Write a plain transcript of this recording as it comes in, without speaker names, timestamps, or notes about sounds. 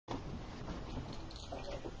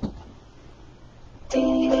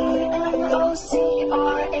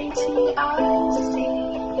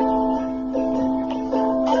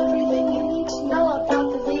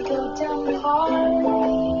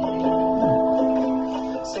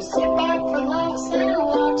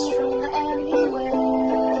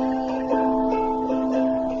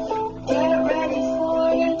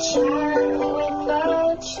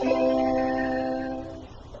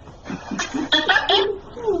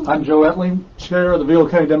I'm Joe Etling, Chair of the Vigo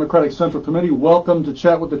County Democratic Central Committee. Welcome to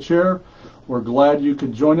Chat with the Chair. We're glad you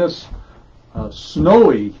could join us.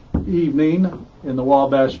 Snowy evening in the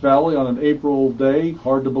Wabash Valley on an April day.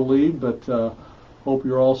 Hard to believe, but hope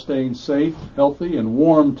you're all staying safe, healthy, and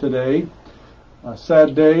warm today. A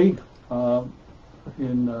sad day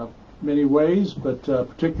in many ways, but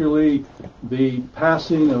particularly the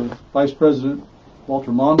passing of Vice President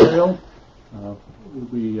Walter Mondale.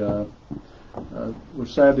 We're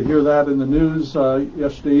sad to hear that in the news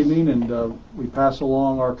yesterday evening, and we pass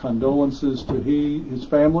along our condolences to his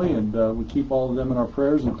family, and we keep all of them in our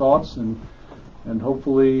prayers and thoughts, and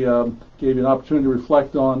hopefully gave you an opportunity to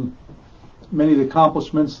reflect on many of the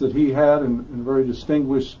accomplishments that he had in a very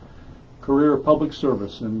distinguished career of public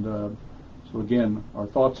service. And so again, our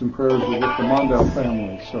thoughts and prayers are with the Mondale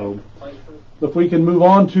family. So if we can move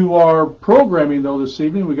on to our programming, though, this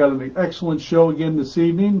evening, we got an excellent show again this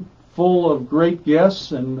evening, full of great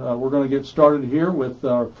guests, and we're going to get started here with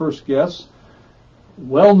our first guest.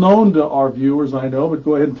 Well known to our viewers, I know, but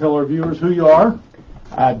go ahead and tell our viewers who you are.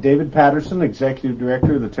 David Patterson, Executive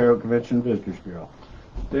Director of the Terre Haute Convention Visitors Bureau.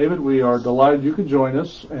 David, we are delighted you could join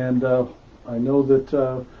us, and I know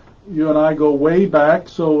that you and I go way back,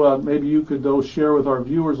 so maybe you could, though, share with our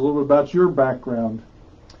viewers a little bit about your background.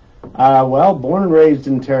 Well, born and raised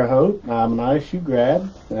in Terre Haute. I'm an ISU grad.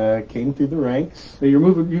 Came through the ranks. So you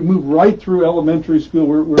moved right through elementary school.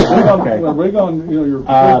 We're big on, Okay. we're big on your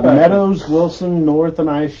Meadows, Wilson, North, and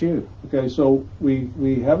ISU. Okay, so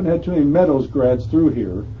we haven't had too many Meadows grads through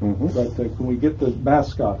here, Mm-hmm. but can we get the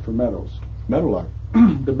mascot for Meadows? Meadowlark.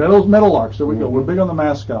 The Meadows Meadowlarks. There we go. We're big on the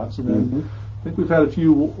mascots, and then I think we've had a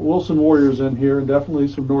few Wilson Warriors in here, and definitely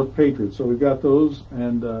some North Patriots. So we've got those,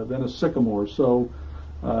 and then a Sycamore. So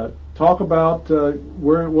talk about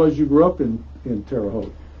where it was you grew up in Terre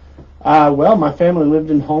Haute. Well, my family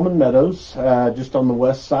lived in Holman Meadows, just on the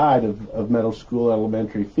west side of Meadow School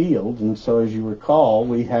Elementary Field. And so, as you recall,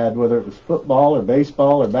 we had, whether it was football or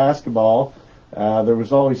baseball or basketball, there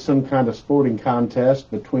was always some kind of sporting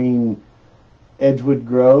contest between Edgewood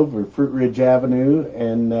Grove or Fruit Ridge Avenue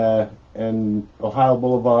and Ohio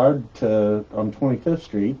Boulevard on 25th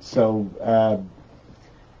Street. So,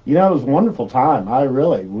 it was a wonderful time.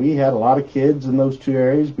 We had a lot of kids in those two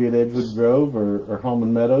areas, be it Edgewood Grove or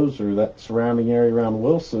Holman Meadows or that surrounding area around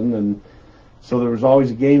Wilson. And so there was always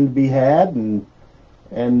a game to be had. And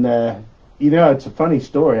it's a funny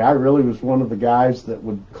story. I really was one of the guys that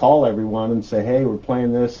would call everyone and say, hey, we're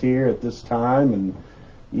playing this here at this time. And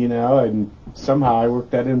somehow I worked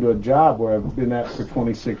that into a job where I've been at for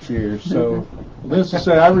 26 years. So, needless to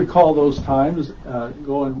say, I recall those times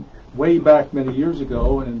going way back many years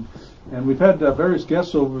ago, and we've had various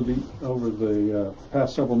guests over the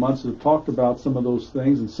past several months that have talked about some of those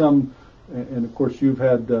things, and of course you've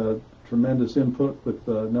had tremendous input with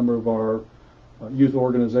a number of our youth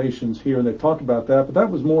organizations here, and they've talked about that. But that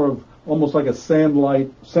was more of almost like a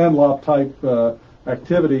sandlot type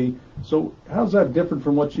activity. So how's that different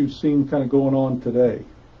from what you've seen kind of going on today?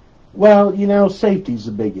 Well, safety's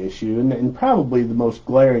a big issue, and probably the most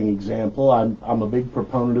glaring example. I'm a big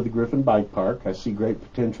proponent of the Griffin Bike Park. I see great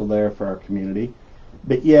potential there for our community.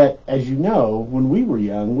 But yet, as you know, when we were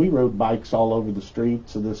young, we rode bikes all over the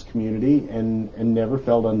streets of this community and never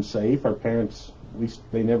felt unsafe. Our parents, at least,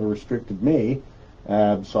 they never restricted me.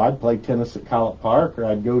 So I'd play tennis at Collett Park, or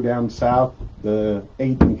I'd go down south the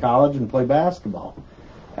 8th in college and play basketball.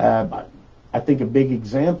 I think a big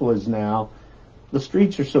example is now the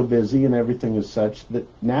streets are so busy and everything is such that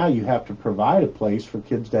now you have to provide a place for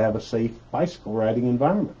kids to have a safe bicycle riding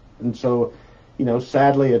environment. And so,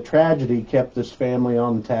 sadly, a tragedy kept this family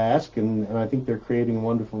on task, and I think they're creating a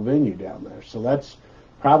wonderful venue down there. So that's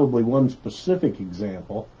probably one specific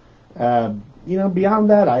example. Beyond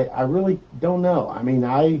that, I really don't know. I mean,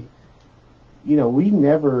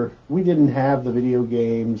 we didn't have the video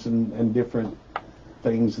games and different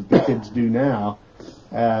things that the kids do now.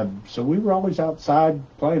 So we were always outside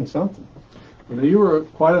playing something. You were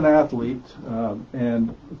quite an athlete, and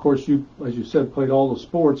of course you, as you said, played all the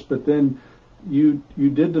sports, but then you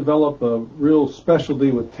did develop a real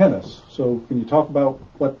specialty with tennis. So can you talk about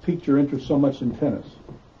what piqued your interest so much in tennis?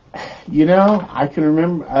 I can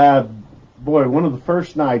remember, one of the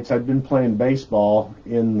first nights I'd been playing baseball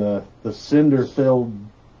in the cinder-filled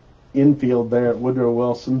infield there at Woodrow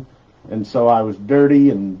Wilson. And so I was dirty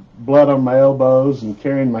and blood on my elbows and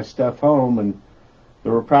carrying my stuff home, and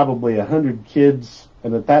there were probably 100 kids,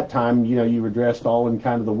 and at that time, you were dressed all in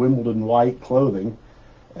kind of the Wimbledon white clothing,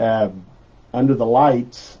 under the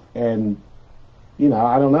lights, and,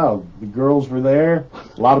 I don't know, the girls were there,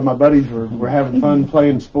 a lot of my buddies were having fun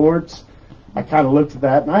playing sports, I kind of looked at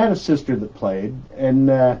that, and I had a sister that played, and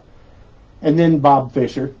then Bob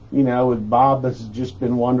Fisher. With Bob has just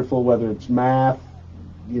been wonderful, whether it's math,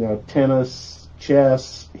 tennis,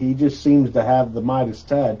 chess. He just seems to have the Midas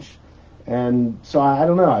touch. And so I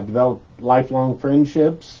don't know, I developed lifelong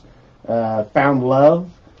friendships, found love,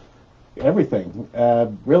 everything.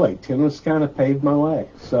 Really, tennis kind of paved my way.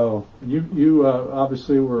 So you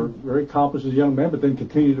obviously were very accomplished as a young man, but then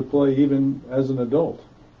continued to play even as an adult.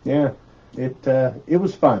 Yeah, it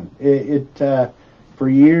was fun. For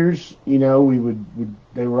years, they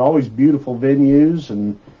were always beautiful venues,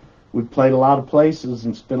 and we played a lot of places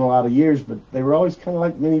and spent a lot of years, but they were always kind of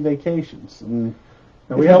like mini vacations. And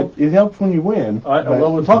it helps when you win.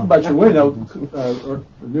 Well, we'll talk about your win. Our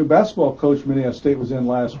new basketball coach, Minneapolis State, was in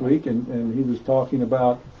last week, and he was talking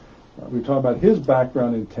about, we were talking about his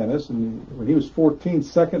background in tennis, and when he was 14th,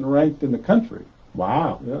 second ranked in the country.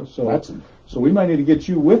 Wow. Yeah, so we might need to get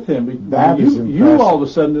you with him. You all of a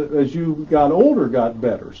sudden, as you got older, got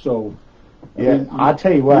better. So, I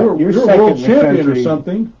tell you what, you're second a world champion country, or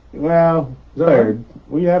something. Well, third. Right?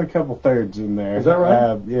 We had a couple thirds in there. Is that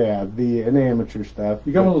right? Yeah, in the amateur stuff.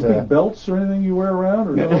 You got one of those big belts or anything you wear around,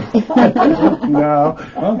 or no? No.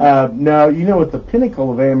 Huh? No. What the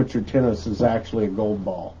pinnacle of amateur tennis is actually a gold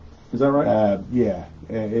ball. Is that right? Yeah.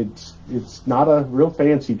 It's not a real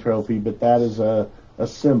fancy trophy, but that is a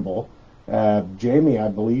symbol. Jamie, I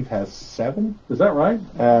believe, has 7. Is that right?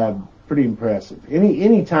 Pretty impressive.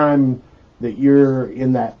 Any time that you're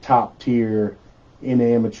in that top tier in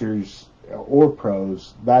amateurs or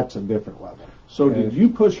pros, that's a different level. So did you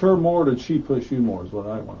push her more, or did she push you more, is what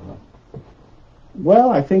I want to know. Well,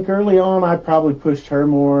 I think early on I probably pushed her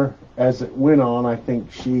more. As it went on, I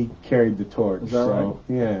think she carried the torch. Is that right?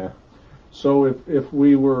 Yeah. So if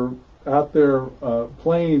we were out there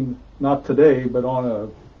playing, not today, but on a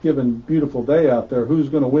given beautiful day out there, who's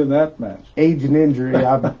going to win that match? Age and injury,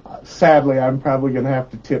 sadly, I'm probably going to have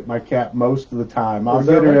to tip my cap most of the time. I'll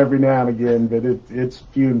get her right? every now and again, but it's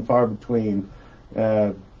few and far between.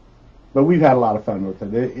 But we've had a lot of fun with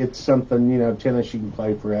it. It's something, tennis you can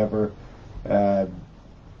play forever.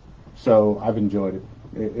 So I've enjoyed it.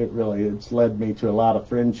 It's led me to a lot of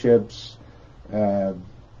friendships. And,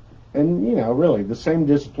 really, the same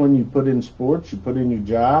discipline you put in sports, you put in your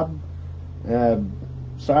job.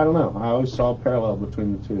 So I don't know. I always saw a parallel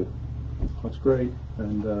between the two. That's great.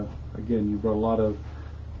 And again,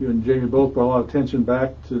 you and Jamie both brought a lot of attention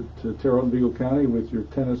back to Terre Haute and Vigo County with your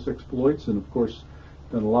tennis exploits, and of course,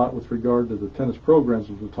 done a lot with regard to the tennis programs,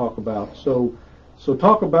 which we'll talk about. So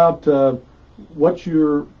talk about what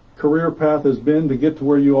your career path has been to get to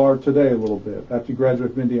where you are today a little bit after you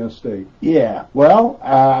graduated from Indiana State. Yeah. Well,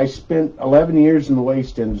 I spent 11 years in the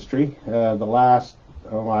waste industry. The last,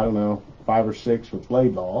 5 or 6 with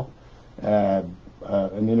Laidlaw,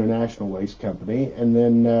 an international waste company, and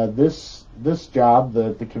then this job,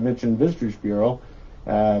 the Convention and Visitors Bureau,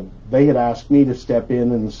 they had asked me to step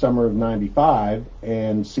in the summer of '95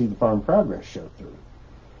 and see the Farm Progress show through.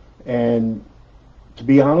 And to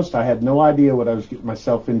be honest, I had no idea what I was getting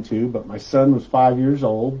myself into, but my son was 5 years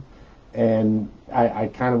old, and I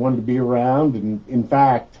kind of wanted to be around. And in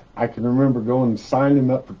fact, I can remember going and signing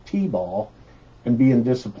him up for T-ball and being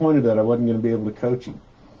disappointed that I wasn't going to be able to coach him.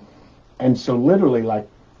 And so literally, like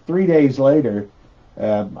 3 days later,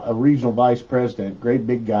 a regional vice president, great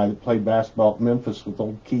big guy that played basketball at Memphis with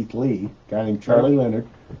old Keith Lee, a guy named Charlie Leonard,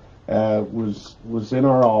 was in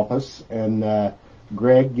our office, and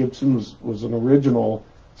Greg Gibson was an original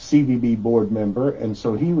CVB board member, and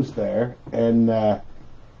so he was there. And,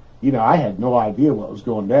 I had no idea what was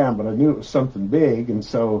going down, but I knew it was something big, and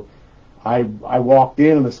so I walked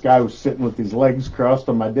in, and this guy was sitting with his legs crossed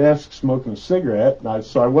on my desk smoking a cigarette.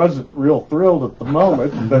 So I wasn't real thrilled at the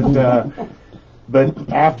moment,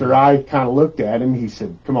 but after I kind of looked at him, he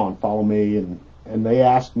said, "Come on, follow me." And they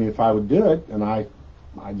asked me if I would do it, and I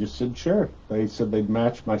just said sure. They said they'd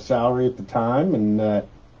match my salary at the time, and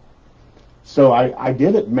so I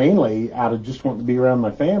did it mainly out of just wanting to be around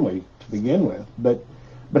my family to begin with.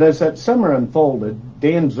 But as that summer unfolded,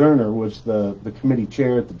 Dan Zerner was the committee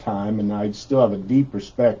chair at the time, and I still have a deep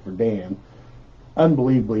respect for Dan.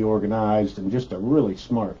 Unbelievably organized and just a really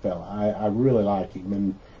smart fella. I really like him.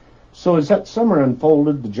 And so as that summer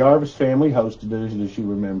unfolded, the Jarvis family hosted it, as you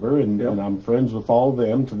remember, and I'm friends with all of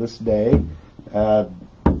them to this day.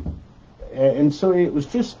 And so it was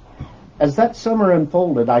just, as that summer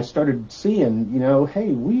unfolded, I started seeing,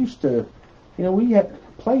 hey, we used to, we had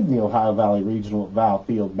played in the Ohio Valley Regional at Val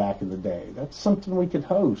Field back in the day. That's something we could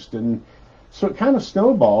host. And so it kind of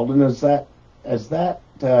snowballed, and as that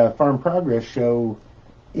Farm Progress show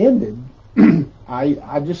ended,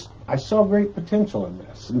 I saw great potential in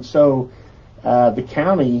this. And so The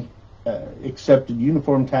county accepted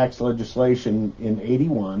uniform tax legislation in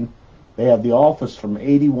 81. They had the office from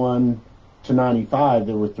 81 to 95.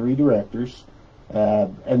 There were 3 directors.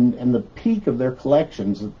 And the peak of their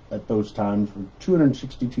collections at those times were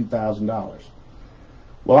 $262,000.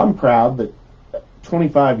 Well, I'm proud that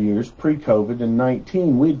 25 years pre-COVID, in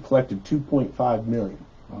 19, we had collected $2.5 million.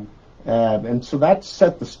 And so that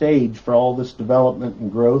set the stage for all this development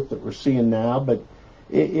and growth that we're seeing now. But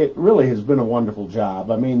it really has been a wonderful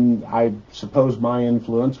job. I mean, I suppose my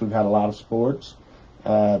influence, we've had a lot of sports.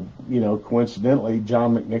 Coincidentally,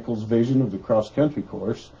 John McNichol's vision of the cross-country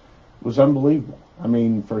course was unbelievable. I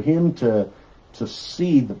mean, for him to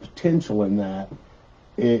see the potential in that,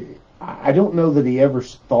 I don't know that he ever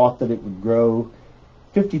thought that it would grow.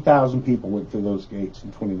 50,000 people went through those gates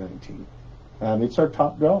in 2019. It's our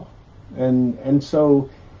top draw. And so,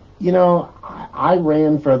 I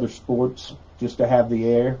ran for other sports just to have the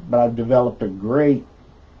air, but I've developed a great,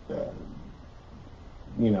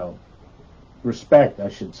 respect, I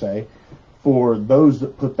should say, for those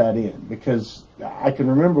that put that in. Because I can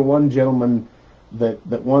remember one gentleman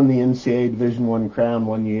that won the NCAA Division I crown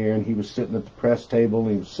one year, and he was sitting at the press table,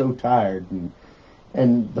 and he was so tired,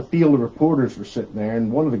 and the field of reporters were sitting there,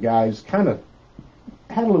 and one of the guys kind of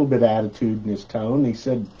had a little bit of attitude in his tone. He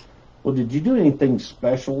said, "Well, did you do anything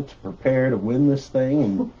special to prepare to win this thing?"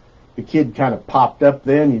 And the kid kind of popped up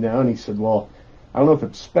then, and he said, "Well, I don't know if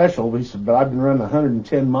it's special," but he said, "but I've been running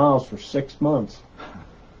 110 miles for 6 months."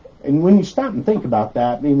 And when you stop and think about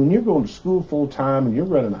that, I mean, when you're going to school full time and you're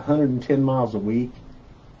running 110 miles a week,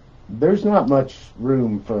 there's not much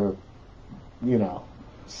room for,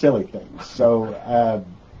 silly things. So,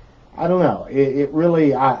 I don't know. It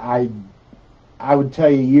really, I would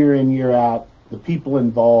tell you, year in, year out, the people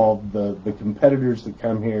involved, the competitors that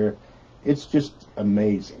come here, it's just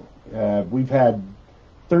amazing. We've had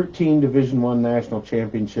 13 Division I national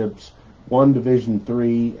championships, 1 Division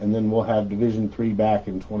III, and then we'll have Division III back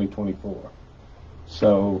in 2024.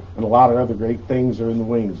 So, and a lot of other great things are in the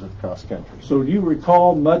wings of cross country. So do you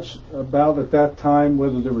recall much about at that time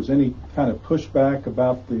whether there was any kind of pushback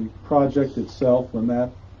about the project itself when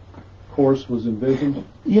that course was envisioned?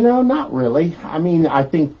 Not really. I mean, I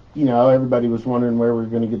think, everybody was wondering where we were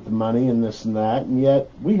going to get the money and this and that, and yet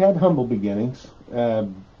we had humble beginnings. As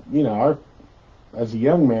a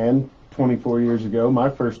young man, 24 years ago, my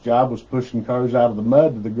first job was pushing cars out of the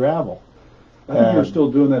mud to the gravel. I think you were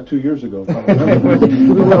still doing that 2 years ago.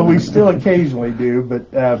 Well, we still occasionally do,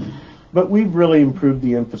 but we've really improved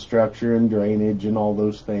the infrastructure and drainage and all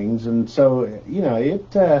those things. And so,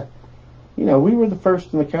 we were the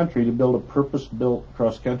first in the country to build a purpose-built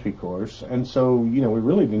cross-country course. And so, we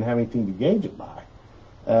really didn't have anything to gauge it by.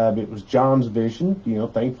 It was John's vision.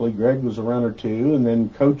 Thankfully Greg was a runner too. And then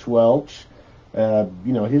Coach Welch,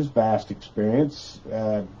 his vast experience,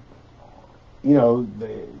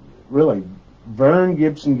 really, Vern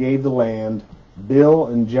Gibson gave the land. Bill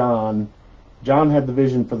and John had the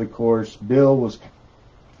vision for the course. Bill was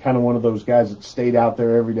kind of one of those guys that stayed out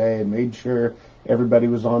there every day and made sure everybody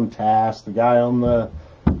was on task. The guy on the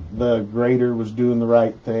grader was doing the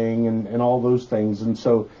right thing and all those things. And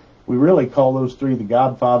so we really call those 3 the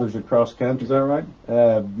godfathers of cross country. Is that right?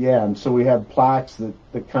 Yeah, and so we have plaques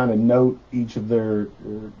that kind of note each of their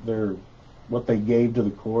what they gave to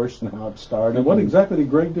the course and how it started. And what exactly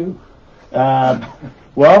did Greg do?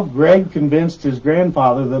 Well, Greg convinced his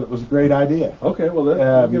grandfather that it was a great idea. Okay,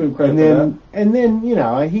 well, give him credit for that. And then,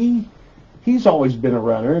 he's always been a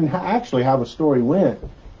runner, and actually how the story went,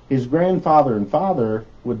 his grandfather and father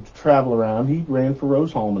would travel around. He ran for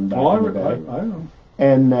Rose Holman back in the day. I know.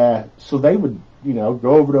 And so they would, go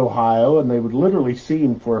over to Ohio, and they would literally see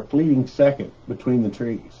him for a fleeting second between the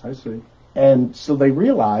trees. I see. And so they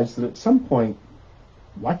realized that at some point,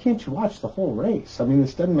 why can't you watch the whole race? I mean,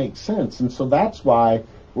 this doesn't make sense. And so that's why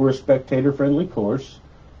we're a spectator-friendly course.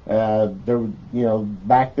 Back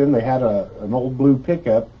then they had an old blue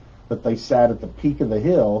pickup that they sat at the peak of the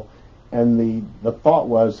hill, and the thought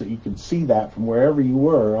was that you could see that from wherever you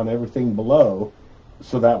were on everything below,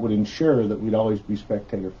 so that would ensure that we'd always be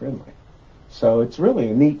spectator-friendly. So it's really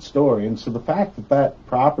a neat story. And so the fact that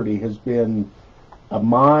property has been a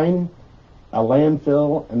mine, a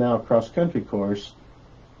landfill, and now a cross-country course,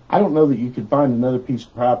 I don't know that you could find another piece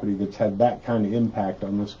of property that's had that kind of impact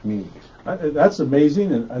on this community. That's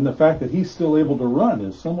amazing, and the fact that he's still able to run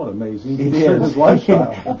is somewhat amazing. It is. His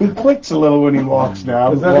lifestyle. He clicks a little when he walks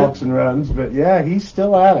now, walks and runs, but yeah, he's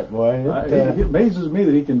still at it, boy. It amazes me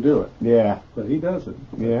that he can do it. Yeah. But he does it.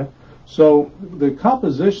 Yeah. So the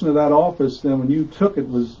composition of that office then when you took it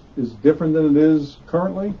is different than it is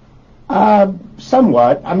currently?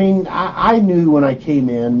 Somewhat. I mean, I knew when I came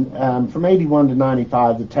in, from 81 to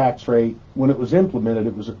 95, the tax rate, when it was implemented,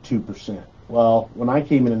 it was at 2%. Well, when I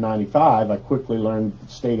came in 95, I quickly learned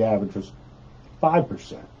the state average was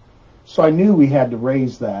 5%. So I knew we had to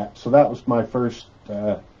raise that. So that was my first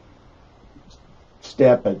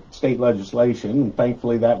step at state legislation, and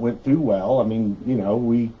thankfully that went through well. I mean, you know,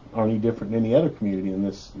 we aren't any different than any other community in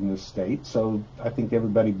this state, so I think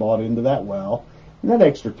everybody bought into that well. And that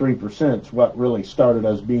extra 3% is what really started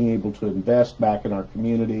us being able to invest back in our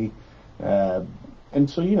community. And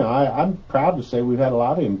so, you know, I'm proud to say we've had a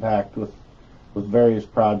lot of impact with various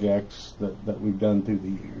projects that we've done through the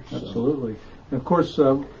years. Absolutely. And of course,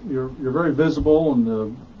 you're very visible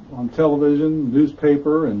on television,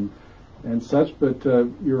 newspaper, and such. But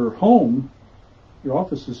your home, your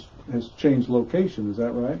office has changed location. Is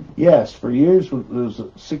that right? Yes. For years it was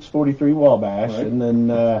 643 Wabash, right. And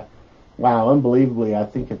then, wow, unbelievably, I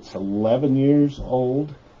think it's 11 years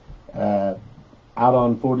old. Out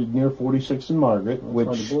on near 46 and Margaret, That's which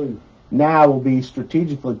hard to believe. Now will be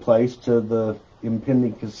strategically placed to the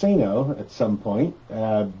impending casino at some point.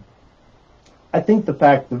 I think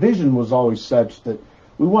the vision was always such that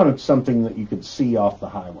we wanted something that you could see off the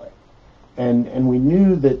highway. And we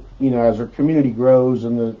knew that, you know, as our community grows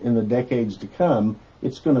in the decades to come,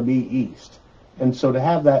 it's going to be east. And so to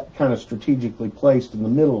have that kind of strategically placed in the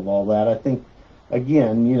middle of all that, I think,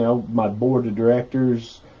 again, you know, my board of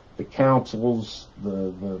directors, the councils,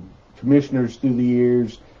 the commissioners through the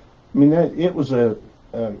years, I mean, it was a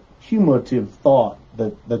cumulative thought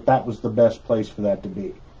that was the best place for that to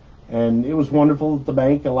be. And it was wonderful that the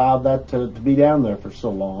bank allowed that to be down there for so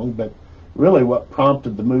long, but really what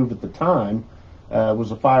prompted the move at the time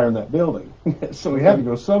was a fire in that building. So we had to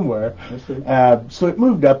go somewhere. So it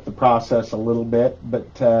moved up the process a little bit,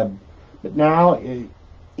 but now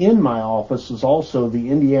in my office is also the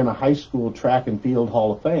Indiana High School Track and Field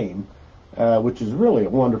Hall of Fame, which is really a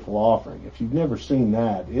wonderful offering. If you've never seen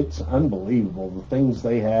that, it's unbelievable. The things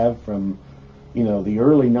they have from, you know, the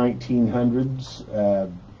early 1900s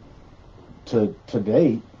to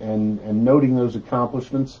date, and noting those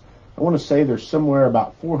accomplishments. I want to say there's somewhere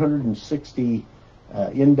about 460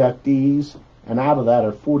 inductees, and out of that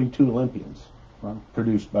are 42 Olympians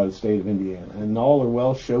produced by the state of Indiana, and all are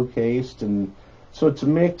well showcased. And so it's a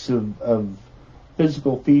mix of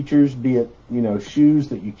physical features, be it, you know, shoes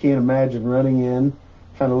that you can't imagine running in,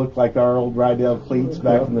 kind of look like our old Rydell cleats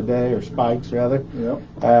back in the day, or spikes rather,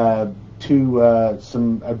 to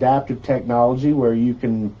some adaptive technology where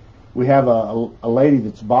we have a lady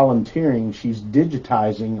that's volunteering. She's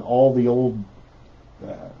digitizing all the old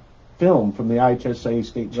film from the IHSA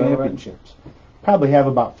state championships. Probably have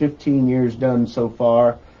about 15 years done so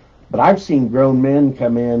far, but I've seen grown men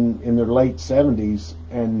come in their late 70s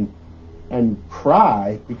and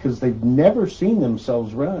cry because they've never seen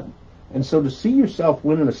themselves run. And so to see yourself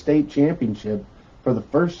winning a state championship for the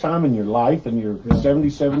first time in your life, and you're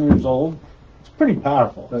 77 years old, it's pretty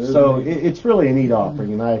powerful. So it's really a neat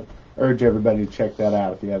offering, and I urge everybody to check that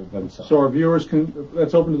out if you haven't done so. So our viewers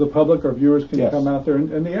that's open to the public, our viewers can come out there.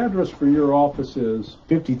 And the address for your office is?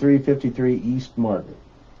 5353 East Market.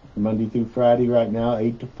 Monday through Friday right now,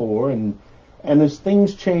 8 to 4. And as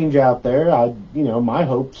things change out there, my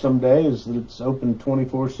hope someday is that it's open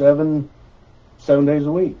 24/7, 7 days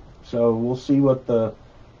a week. So we'll see what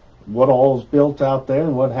all is built out there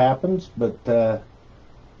and what happens. But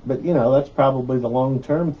you know, that's probably the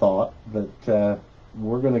long-term thought, that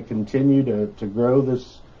we're going to continue to grow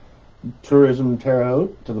this tourism in Terre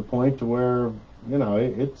Haute to the point to where, you know,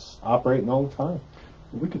 it's operating all the time.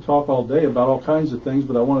 We could talk all day about all kinds of things,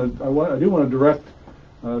 but I do want to direct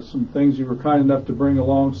some things. You were kind enough to bring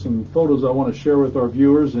along some photos I want to share with our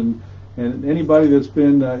viewers, and anybody that's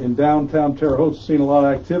been in downtown Terre Haute has seen a lot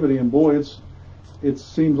of activity, and boy, it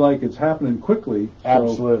seems like it's happening quickly.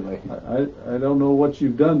 Absolutely. So I don't know what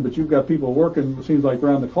you've done, but you've got people working, it seems like,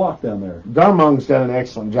 around the clock down there. Darmong's done an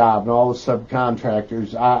excellent job, and all the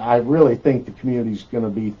subcontractors. I really think the community's going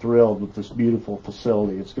to be thrilled with this beautiful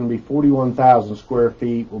facility. It's going to be 41,000 square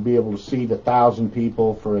feet. We'll be able to seat 1,000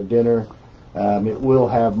 people for a dinner. It will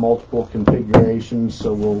have multiple configurations,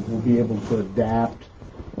 so we'll be able to adapt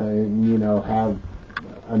and, you know, have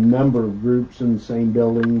a number of groups in the same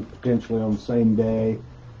building, potentially on the same day.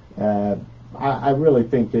 I really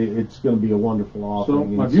think that it's going to be a wonderful offering. So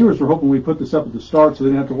my viewers were hoping we put this up at the start so they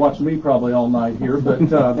didn't have to watch me probably all night here. But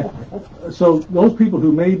so those people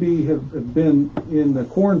who maybe have been in the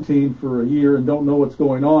quarantine for a year and don't know what's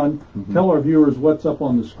going on, tell our viewers what's up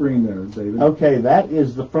on the screen there, David. Okay, that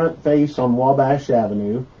is the front face on Wabash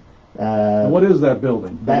Avenue. And what is that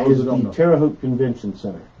building? That is the Terre Haute Convention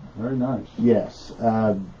Center. Very nice. Yes.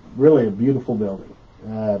 really a beautiful building.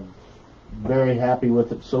 Very happy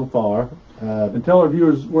with it so far. And tell our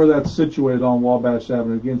viewers where that's situated on Wabash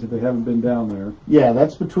Avenue again, if they haven't been down there. Yeah,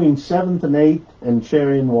 that's between 7th and 8th and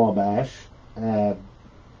Cherry and Wabash.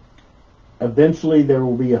 Eventually, there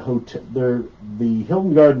will be a hotel. The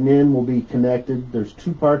Hilton Garden Inn will be connected. There's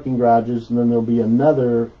 2 parking garages, and then there'll be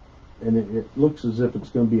another, and it looks as if it's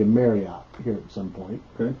going to be a Marriott here at some point.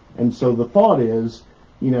 Okay. And so the thought is,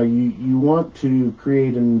 you want to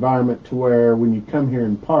create an environment to where when you come here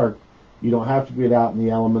and park, you don't have to get out in the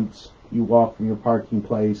elements. You walk from your parking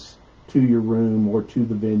place to your room or to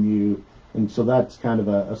the venue. And so that's kind of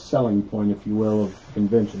a selling point, if you will, of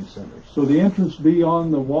convention centers. So the entrance be on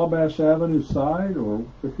the Wabash Avenue side, or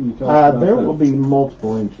what can you tell us about There that? will be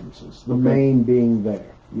multiple entrances, the main being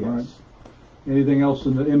there, yes. All right. Anything else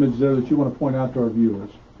in the image there that you want to point out to our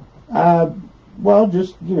viewers? Well,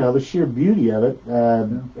 just, the sheer beauty of it.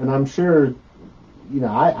 And I'm sure,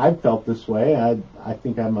 I've felt this way. I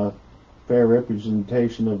think I'm a fair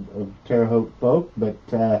representation of Terre Haute folk, but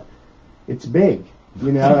it's big.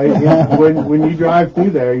 When you drive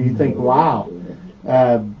through there, you think, wow.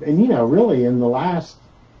 And, really in the last,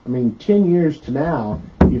 10 years to now,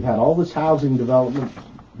 you've had all this housing development,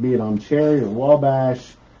 be it on Cherry or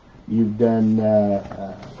Wabash. You've done,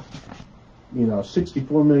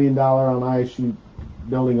 $64 million on ISU,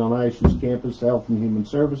 building on ISU's campus, Health and Human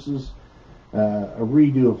Services, a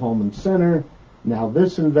redo of Holman Center. Now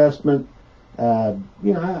this investment,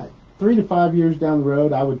 3 to 5 years down the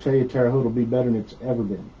road, I would tell you Terre Haute will be better than it's ever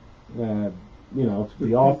been.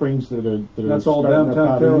 The offerings that are that's all starting downtown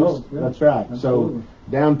up out Terre east, Haute. Yeah, that's right. absolutely. So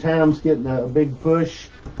downtown's getting a big push.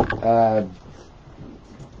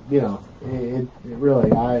 It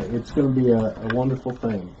really, it's going to be a wonderful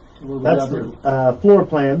thing. That's the floor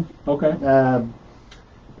plan. Okay.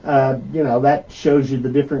 That shows you the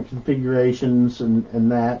different configurations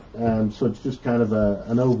and that. So it's just kind of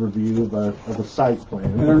an overview of a site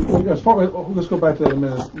plan. And as far as, let's go back to that a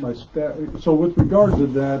minute. So with regard to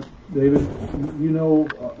that, David,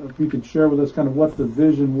 if you could share with us kind of what the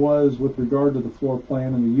vision was with regard to the floor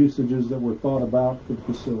plan and the usages that were thought about for the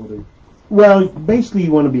facility. Well, basically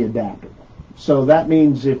you want to be adaptable. So that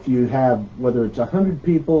means if you have, whether it's 100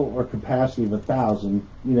 people or capacity of 1,000,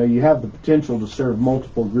 you have the potential to serve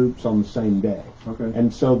multiple groups on the same day. Okay.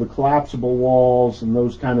 And so the collapsible walls and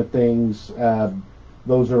those kind of things,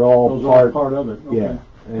 those are all part of it. Okay. Yeah.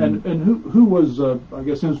 And who was, I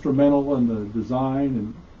guess, instrumental in the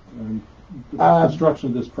design and the construction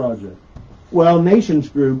of this project? Well, Nations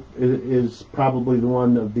Group is probably the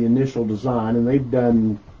one of the initial design, and they've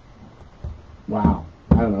done, I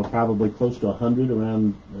don't know, probably close to 100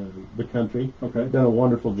 around the country. Okay. Done a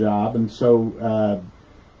wonderful job. And so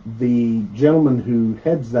the gentleman who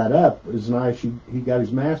heads that up is an ISU. He got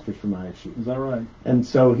his master's from ISU. Is that right? And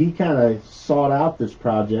so he kind of sought out this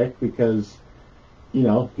project because,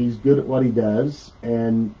 he's good at what he does.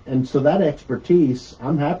 And so that expertise,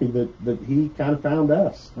 I'm happy that he kind of found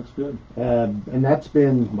us. That's good. And that's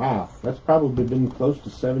been, that's probably been close to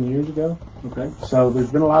 7 years ago. Okay. So there's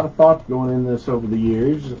been a lot of thought going in this over the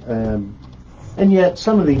years. And yet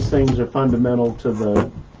some of these things are fundamental to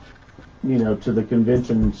the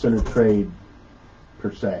convention center trade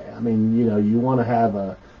per se. You want to have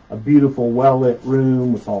a beautiful, well-lit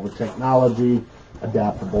room with all the technology,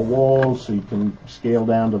 adaptable walls so you can scale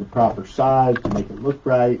down to the proper size to make it look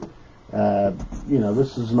right.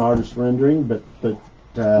 This is an artist rendering, but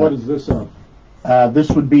what is this of?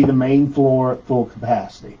 This would be the main floor at full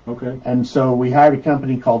capacity. Okay. And so we hired a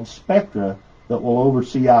company called Spectra that will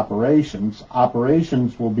oversee operations.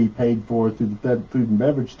 Operations will be paid for through the food and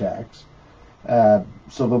beverage tax. So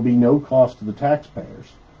there'll be no cost to the taxpayers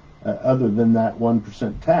other than that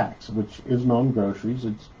 1% tax, which isn't on groceries.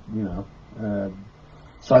 It's,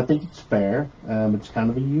 so I think it's fair. It's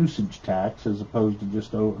kind of a usage tax as opposed to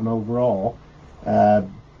just an overall. So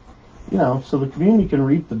the community can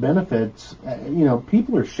reap the benefits.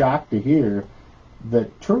 People are shocked to hear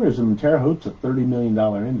that tourism in Terre Haute's a $30 million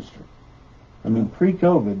industry.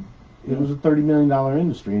 Pre-COVID, it was a $30 million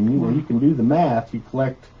industry, and you can do the math. You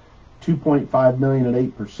collect $2.5 million at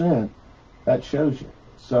 8%. That shows you.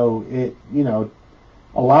 So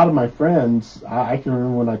a lot of my friends, I can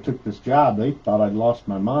remember when I took this job, they thought I'd lost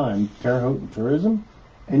my mind, Terre Haute and tourism,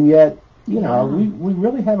 and yet, we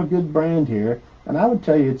really have a good brand here, and I would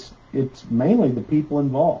tell you it's mainly the people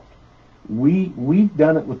involved. We've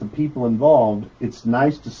done it with the people involved. It's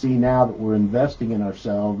nice to see now that we're investing in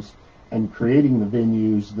ourselves and creating the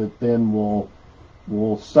venues that then will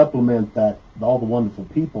supplement that, all the wonderful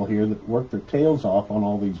people here that work their tails off on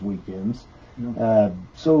all these weekends. Yeah.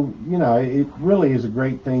 So it really is a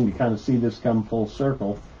great thing to kind of see this come full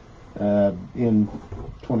circle. in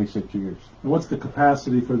 26 years. And what's the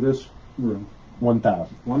capacity for this room?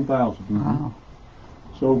 1,000. 1,000. Wow.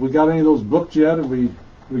 So have we got any of those booked yet? Have we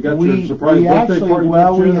got your surprise birthday actually, party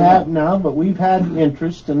well, booked we yet? have now, but we've had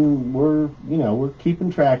interest, and we're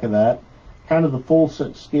keeping track of that. Kind of the full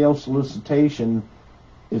scale solicitation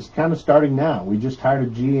is kind of starting now. We just hired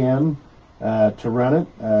a GM to run it,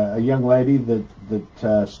 a young lady that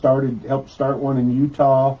helped start one in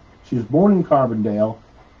Utah. She was born in Carbondale,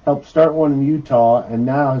 helped start one in Utah, and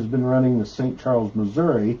now has been running the St. Charles,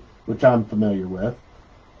 Missouri, which I'm familiar with.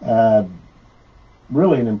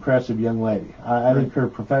 Really an impressive young lady. I think her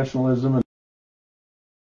professionalism and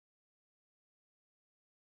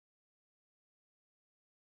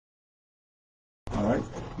All right.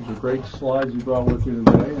 These are great slides you brought with you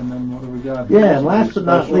today. And then what do we got? yeah, and last but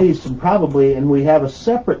not least, and we have a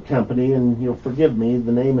separate company, and you'll forgive me,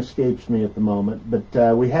 the name escapes me at the moment,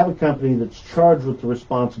 but we have a company that's charged with the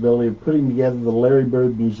responsibility of putting together the Larry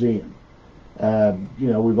Bird Museum.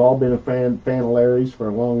 We've all been a fan of Larry's for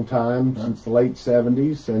a long time, since the late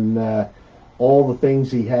 70s, and all the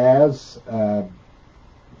things he has.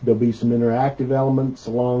 There'll be some interactive elements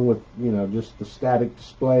along with, just the static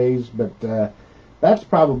displays, but that's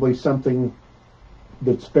probably something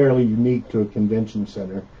that's fairly unique to a convention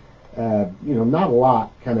center. Not a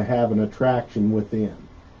lot kind of have an attraction within.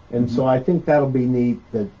 And so I think that'll be neat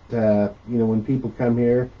that, when people come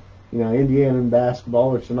here, Indiana and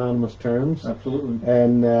basketball are synonymous terms. Absolutely.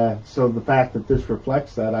 And so the fact that this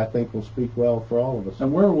reflects that, I think, will speak well for all of us.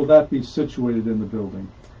 And where will that be situated in the building?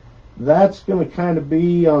 That's going to kind of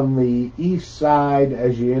be on the east side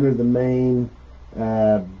as you enter the main.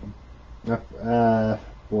 I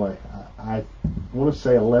want to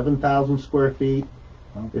say 11,000 square feet,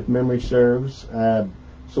 if memory serves.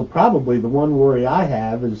 So probably the one worry I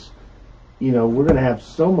have is, we're going to have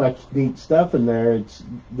so much neat stuff in there, it's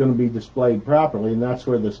going to be displayed properly, and that's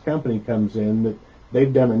where this company comes in. That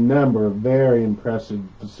they've done a number of very impressive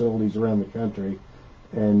facilities around the country,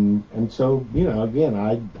 and so again,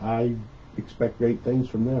 I expect great things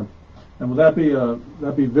from them. And will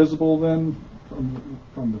that be visible then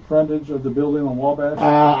from the frontage of the building on Wabash?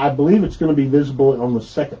 I believe it's going to be visible on the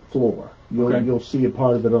second floor. Okay. You'll see a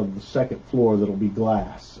part of it on the second floor that'll be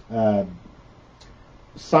glass.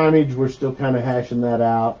 Signage, we're still kind of hashing that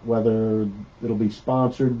out, whether it'll be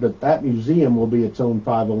sponsored, but that museum will be its own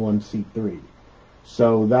 501c3.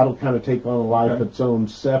 So that'll kind of take on a life of its own,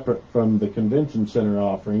 separate from the convention center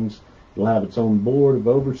offerings. It'll have its own board of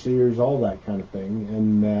overseers, all that kind of thing,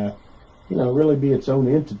 and really be its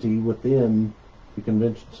own entity within the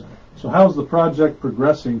convention center. So how's the project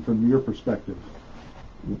progressing from your perspective?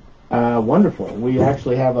 Wonderful. We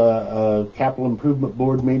actually have a capital improvement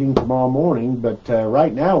board meeting tomorrow morning, but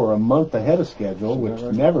right now we're a month ahead of schedule, which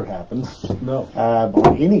never happens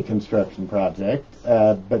on any construction project.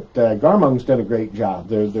 But Garmong's done a great job.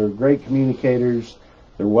 They're great communicators.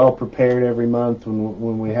 They're well prepared every month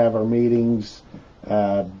when we have our meetings.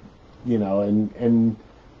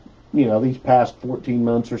 These past 14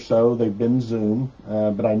 months or so, they've been Zoom.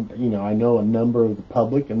 But I know a number of the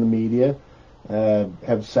public and the media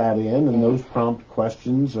have sat in, and those prompt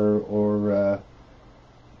questions So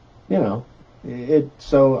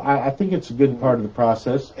I think it's a good part of the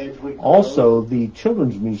process. Also, the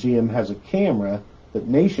Children's Museum has a camera that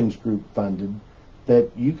Nations Group funded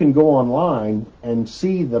that you can go online and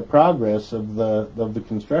see the progress of the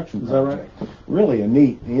construction project. Is that right? Really a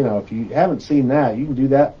neat, if you haven't seen that, you can do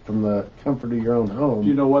that from the comfort of your own home. Do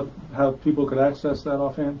you know how people could access that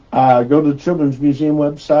offhand? Go to the Children's Museum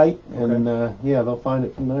website, and they'll find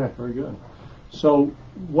it from there. Very good. So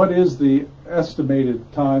what is the estimated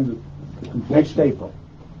time to complete? Next April.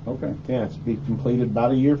 Okay. Yeah, it's to be completed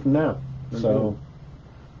about a year from now. Very good.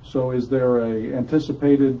 So is there a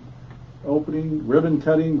anticipated opening, ribbon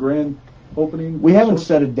cutting, grand opening? We haven't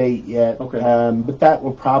set a date yet, Okay. But that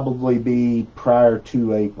will probably be prior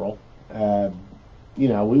to April.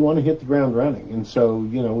 We want to hit the ground running, and so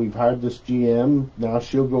we've hired this GM. Now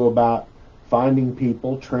she'll go about finding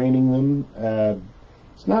people, training them.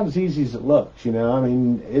 It's not as easy as it looks.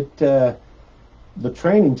 The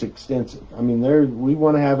training's extensive. We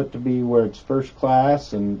want to have it to be where it's first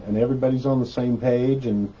class and everybody's on the same page,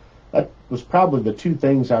 and that was probably the two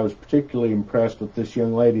things I was particularly impressed with this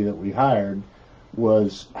young lady that we hired,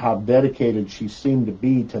 was how dedicated she seemed to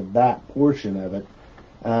be to that portion of it.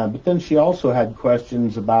 But then she also had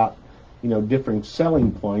questions about, different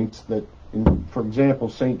selling points that, for example,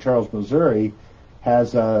 St. Charles, Missouri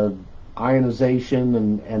has a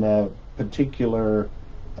ionization and a particular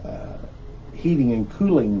heating and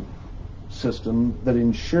cooling system that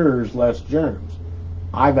ensures less germs.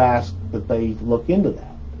 I've asked that they look into that.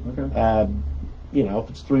 Okay. If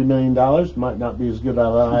it's $3 million, might not be as good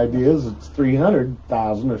of an idea as it's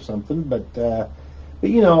 300,000 or something. But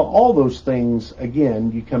all those things,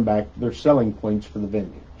 again, you come back, they're selling points for the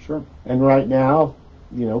venue. Sure. And right now,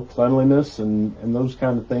 cleanliness and those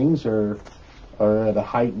kind of things are at a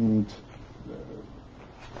heightened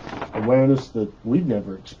awareness that we've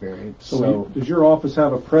never experienced. So does your office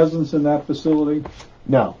have a presence in that facility?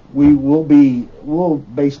 No, we'll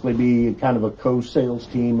basically be kind of a co-sales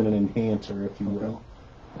team and an enhancer, if you will.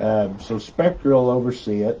 So Spectre will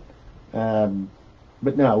oversee it.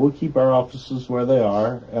 But no, we'll keep our offices where they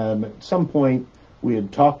are. At some point, we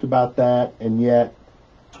had talked about that, and yet,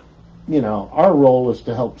 our role is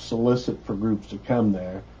to help solicit for groups to come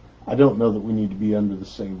there. I don't know that we need to be under the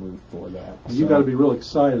same roof for that. You've got to be real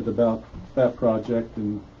excited about that project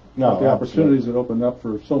and the opportunities that open up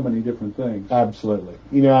for so many different things. Absolutely.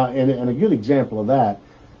 And a good example of that,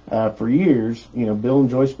 for years, Bill and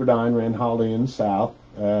Joyce Burdine ran Holiday Inn South.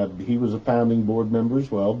 He was a founding board member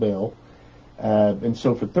as well, Bill. And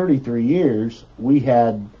so for 33 years, we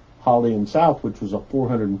had Holiday Inn South, which was a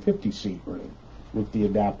 450-seat room with the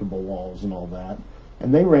adaptable walls and all that.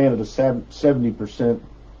 And they ran at a 70%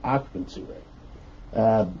 occupancy rate.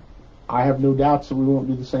 I have no doubts that we won't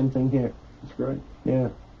do the same thing here. That's great. Yeah.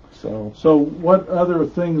 So what other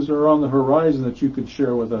things are on the horizon that you could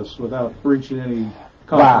share with us without breaching any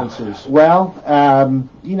confidences? Wow.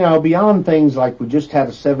 Well, beyond things like we just had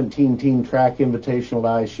a 17-team track invitational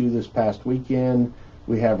at ISU this past weekend.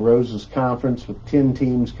 We have Rose's Conference with 10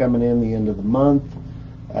 teams coming in the end of the month.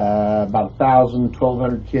 About 1,000,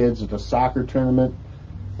 1,200 kids at a soccer tournament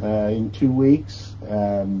in 2 weeks. We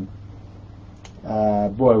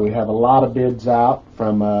have a lot of bids out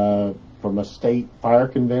from a state fire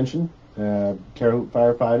convention. Terre Haute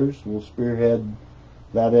firefighters will spearhead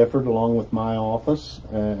that effort along with my office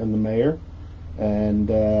and the mayor.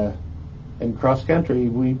 And cross country,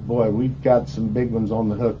 we've got some big ones on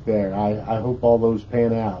the hook there. I hope all those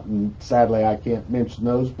pan out. And sadly, I can't mention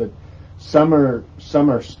those, but some are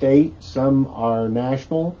state, some are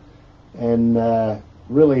national, and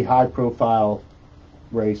really high profile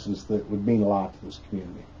races that would mean a lot to this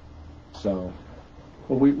community. So.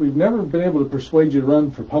 Well, we've never been able to persuade you to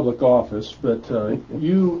run for public office, but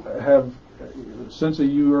you have, since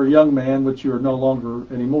you were a young man, which you are no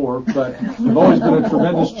longer anymore, but you've always been a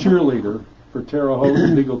tremendous cheerleader for Terre Haute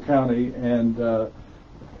and Vigo County, and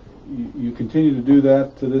you continue to do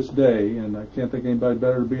that to this day, and I can't think anybody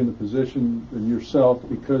better to be in the position than yourself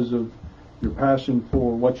because of your passion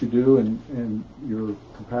for what you do and your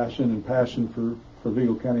compassion and passion for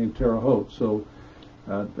Vigo County and Terre Haute. So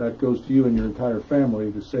that goes to you and your entire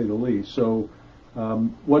family, to say the least. So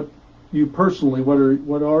what you personally,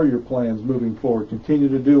 what are your plans moving forward? Continue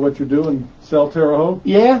to do what you're doing, sell Terre Haute?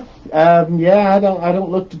 Yeah. I don't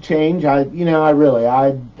look to change. I've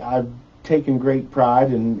taken great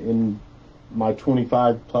pride in my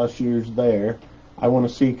 25 plus years there. I want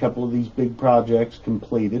to see a couple of these big projects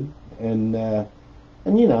completed, and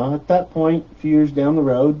at that point, a few years down the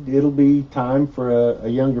road, it'll be time for a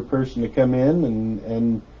younger person to come in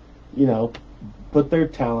and put their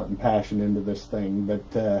talent and passion into this thing.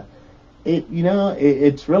 But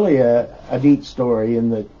it's really a neat story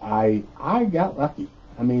in that I got lucky.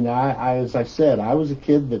 I mean, I as I said, I was a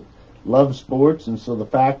kid that loved sports, and so the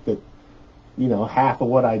fact that half of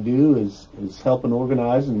what I do is helping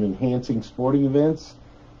organize and enhancing sporting events,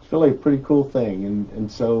 it's really a pretty cool thing.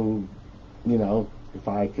 And so, if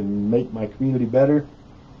I can make my community better,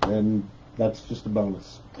 then that's just a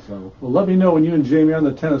bonus. So, well, let me know when you and Jamie are on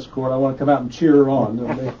the tennis court. I want to come out and cheer her on.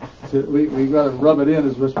 We got to rub it in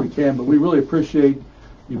as best we can, but we really appreciate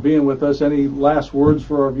you being with us. Any last words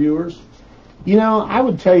for our viewers? I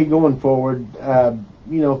would tell you going forward,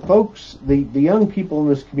 folks, the young people in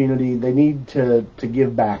this community, they need to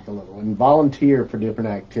give back a little and volunteer for different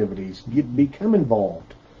activities. Become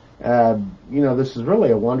involved. This is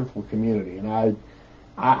really a wonderful community, and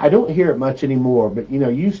I don't hear it much anymore, but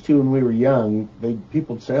used to when we were young,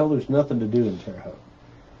 people would say, "Oh, there's nothing to do in Terre Haute."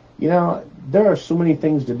 There are so many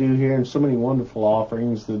things to do here and so many wonderful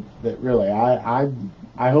offerings that really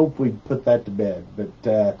I hope we put that to bed. But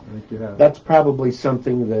that's probably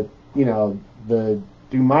something that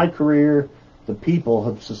through my career, the people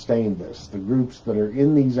have sustained this. The groups that are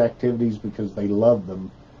in these activities because they love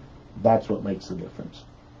them, that's what makes the difference.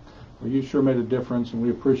 Well, you sure made a difference, and we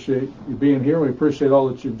appreciate you being here. We appreciate all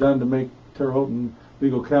that you've done to make Terre Haute and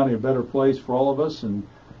Vigo County a better place for all of us, and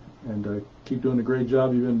keep doing the great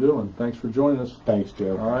job you've been doing. Thanks for joining us. Thanks,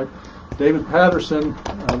 Joe. All right. David Patterson,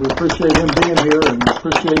 we appreciate him being here, and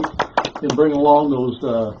appreciate him bringing along those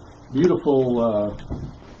beautiful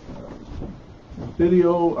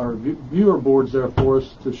video or viewer boards there for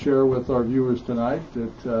us to share with our viewers tonight.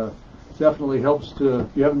 It definitely helps to, if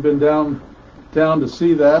you haven't been down to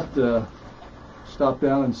see that, stop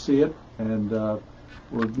down and see it. And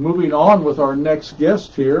we're moving on with our next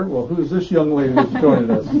guest here. Well, who's this young lady that's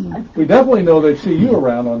joining us? We definitely know they see you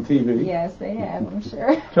around on TV. Yes, they have, I'm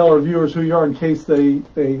sure. Tell our viewers who you are in case they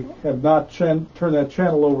have not turned that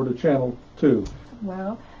channel over to Channel 2.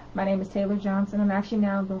 Well, my name is Taylor Johnson. I'm actually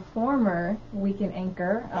now the former weekend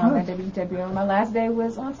anchor at WTWO. My last day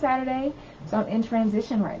was on Saturday, so I'm in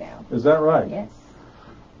transition right now. Is that right? Yes.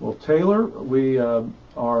 Well, Taylor, we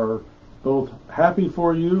are both happy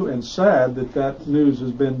for you and sad that that news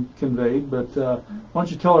has been conveyed, but why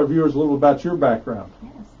don't you tell our viewers a little about your background?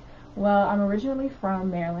 Yes. Well, I'm originally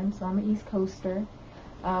from Maryland, so I'm an East Coaster.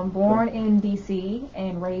 Born in D.C.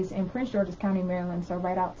 and raised in Prince George's County, Maryland, so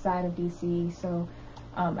right outside of D.C. So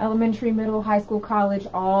elementary, middle, high school, college,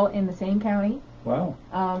 all in the same county. Wow.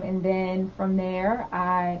 And then from there,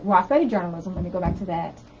 I studied journalism. Let me go back to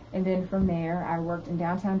that. And then from there, I worked in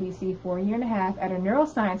downtown D.C. for a year and a half at a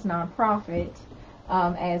neuroscience nonprofit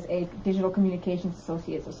as a digital communications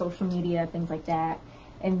associate, so social media, things like that.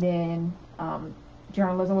 And then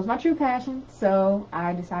journalism was my true passion, so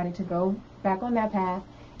I decided to go back on that path.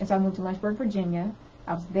 And so I moved to Lynchburg, Virginia.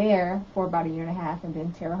 I was there for about a year and a half, and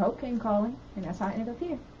then Terre Haute came calling, and that's how I ended up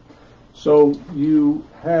here. So you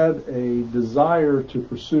had a desire to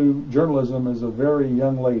pursue journalism as a very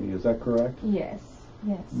young lady, is that correct? Yes.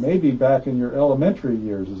 Yes. Maybe back in your elementary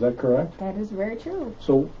years, is that correct? That is very true.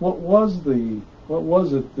 So what was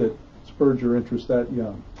it that spurred your interest that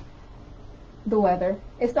young? The weather.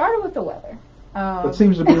 It started with the weather. That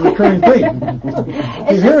seems to be a recurring theme.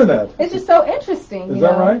 You hear that? It's just so interesting. Is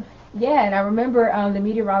that right? Yeah, and I remember the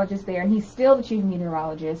meteorologist there, and he's still the chief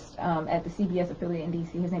meteorologist at the CBS affiliate in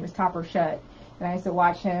D.C. His name is Topper Shutt, and I used to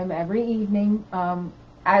watch him every evening.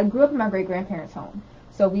 I grew up in my great-grandparents' home.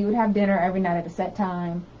 So we would have dinner every night at a set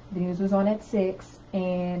time. The news was on at 6,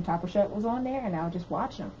 and Topper Shutt was on there, and I would just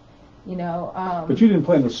watch him. You know. But you didn't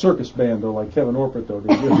play in the circus band, though, like Kevin Orpert, though,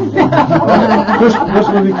 did you? Just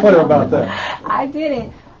to be clear about that. I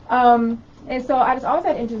didn't. And so I just always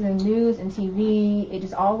had interest in news and TV. It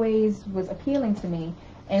just always was appealing to me.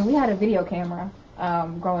 And we had a video camera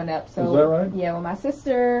growing up. So, is that right? Yeah, well, my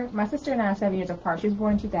sister and I are 7 years apart. She was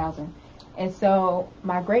born in 2000. And so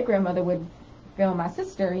my great-grandmother would film my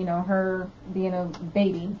sister, you know, her being a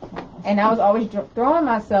baby, and I was always throwing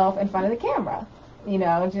myself in front of the camera, you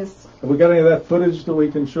know, just. Have we got any of that footage that we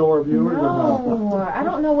can show our viewers? No, I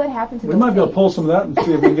don't know what happened to. We might be able to pull some of that and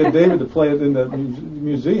see if we can get David to play it in the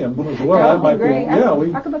museum as well. That would might great.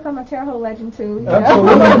 be. I could become a Terre Haute legend too.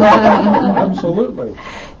 Absolutely, absolutely.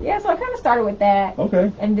 Yeah, so I kind of started with that. Okay.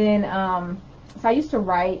 And then, so I used to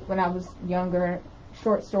write when I was younger,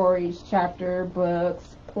 short stories, chapter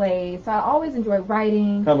books, plays. So I always enjoyed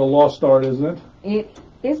writing. Kind of a lost art, isn't it? It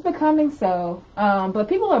is becoming so. But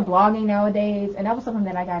people are blogging nowadays, and that was something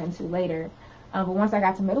that I got into later. But once I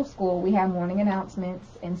got to middle school, we had morning announcements,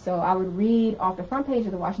 and so I would read off the front page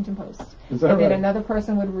of the Washington Post. Is that and right? Then another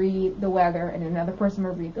person would read the weather, and another person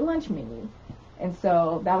would read the lunch menu. And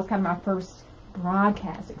so that was kind of my first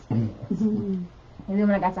broadcast experience. And then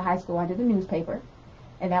when I got to high school, I did the newspaper,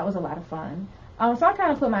 and that was a lot of fun. So I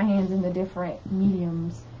kind of put my hands in the different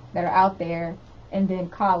mediums that are out there. And then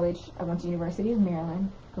college, I went to University of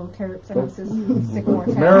Maryland. Go Terrapins. I know this is Sycamore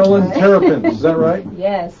Town. Maryland Terrapins, is that right?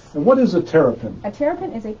 Yes. And what is a terrapin? A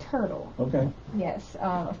terrapin is a turtle. Okay. Yes,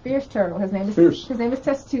 a fierce turtle. His name is Fierce. His name is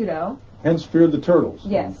Testudo. Hence, fear the turtles.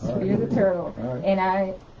 Yes, fear the turtle. All right. And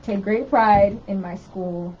I take great pride in my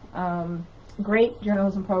school. Great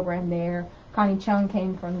journalism program there. Connie Chung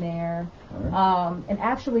came from there. Right. And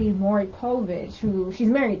actually, Maury Povich, who she's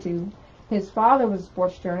married to, his father was a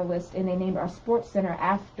sports journalist, and they named our sports center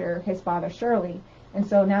after his father, Shirley. And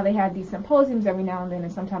so now they have these symposiums every now and then,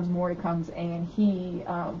 and sometimes Maury comes and he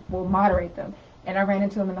will moderate them. And I ran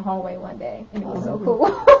into him in the hallway one day, and it was so cool.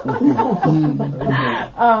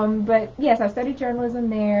 But yes, I studied journalism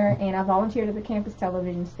there, and I volunteered at the campus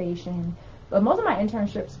television station. But most of my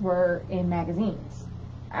internships were in magazines.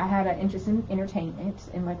 I had an interest in entertainment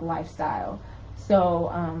and like lifestyle. So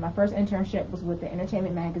my first internship was with the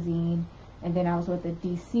Entertainment Magazine, and then I was with the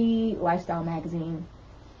DC Lifestyle Magazine,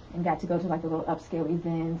 and got to go to like the little upscale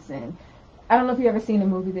events. And I don't know if you've ever seen the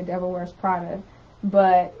movie The Devil Wears Prada,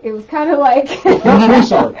 but it was kind of like not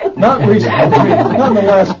recently, not in the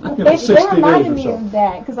last 60 days they reminded or me so. of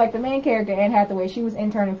that, because like the main character, Anne Hathaway, she was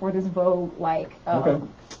interning for this Vogue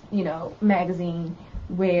magazine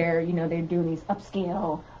where they're doing these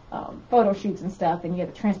upscale photo shoots and stuff, and you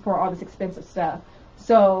have to transport all this expensive stuff.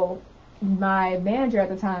 So my manager at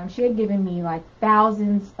the time, she had given me like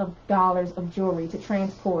thousands of dollars of jewelry to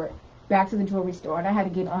transport back to the jewelry store, and I had to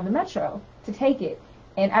get on the metro to take it.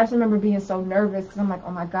 And I just remember being so nervous because I'm like,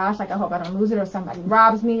 oh my gosh, like I hope I don't lose it or somebody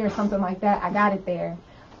robs me or something like that. I got it there.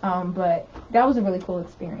 But that was a really cool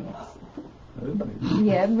experience.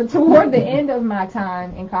 Yeah, but toward the end of my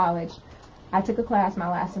time in college, I took a class my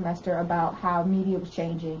last semester about how media was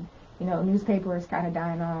changing. You know, newspaper is kind of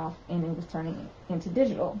dying off, and it was turning into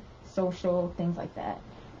digital, social, things like that.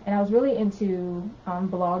 And I was really into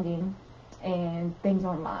blogging and things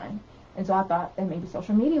online. And so I thought that maybe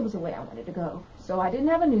social media was the way I wanted to go. So I didn't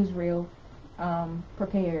have a newsreel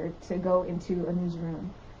prepared to go into a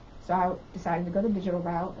newsroom. So I decided to go the digital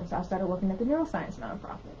route, and so I started working at the neuroscience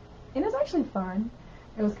nonprofit. And it was actually fun.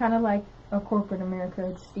 It was kind of like a corporate America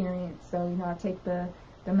experience. So, you know, I take the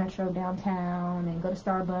metro downtown and go to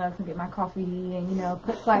Starbucks and get my coffee and, you know,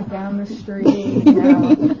 put flag down the street, you know.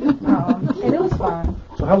 And it was fun.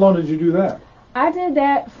 So how long did you do that? I did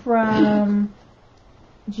that from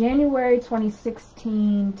January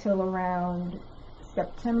 2016 till around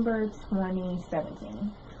September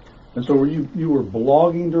 2017. And so you were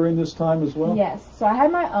blogging during this time as well? Yes. So I had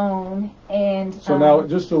my own, and so now,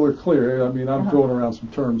 just so we're clear, I mean, I'm throwing around some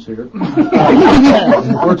terms here.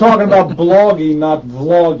 We're talking about blogging, not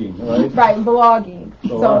vlogging, right? Right, blogging.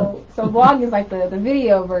 So vlogging is like the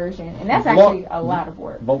video version, and that's actually a lot of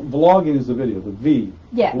work. Vlogging is the video, the V.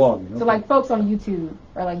 Yes. Vlogging. Okay. So like folks on YouTube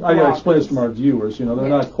are like. I gotta explain this to our viewers. You know, they're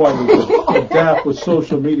not quite as adept with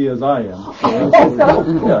social media as I am.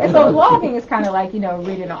 So vlogging is kind of like, you know,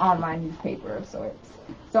 reading an online newspaper of sorts.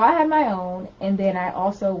 So I had my own, and then I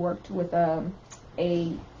also worked with a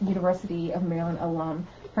University of Maryland alum.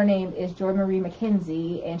 Her name is Joy Marie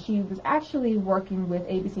McKenzie, and she was actually working with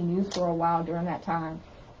ABC News for a while during that time.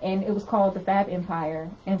 And it was called the Fab Empire.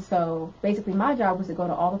 And so basically my job was to go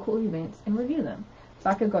to all the cool events and review them. So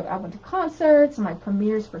I went to concerts and like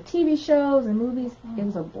premieres for TV shows and movies. It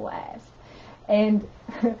was a blast. And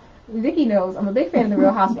Vicky knows I'm a big fan of the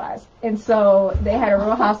Real Housewives. And so they had a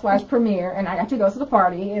Real Housewives premiere, and I got to go to the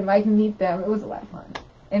party and like meet them. It was a lot of fun.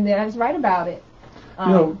 And then I just write about it. You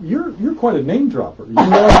know, you're quite a name dropper. You know,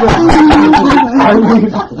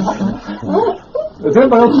 has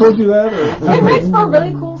anybody else told you that? It makes for a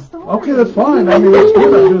really cool story. Okay, that's fine. I mean, that's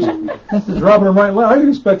good. I'm just dropping them right and left. I didn't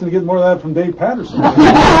expect to get more of that from Dave Patterson. But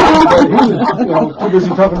he was, you know, too busy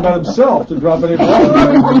talking about himself to drop any more.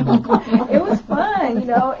 It was fun, you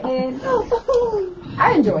know, and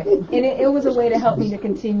I enjoyed it. And it was a way to help me to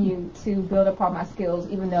continue to build upon my skills,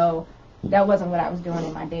 even though that wasn't what I was doing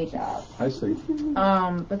in my day job. I see.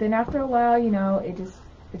 But then after a while, you know,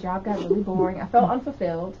 the job got really boring. I felt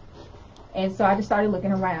unfulfilled. And so I just started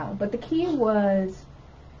looking around. But the key was,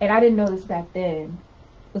 and I didn't know this back then,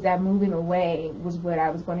 was that moving away was what I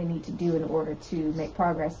was going to need to do in order to make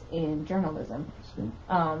progress in journalism.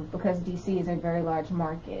 Because DC is a very large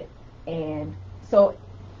market. And so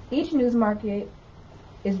each news market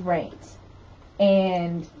is ranked.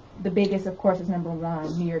 And the biggest, of course, is number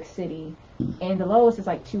 1, New York City. And the lowest is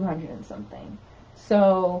like 200 and something.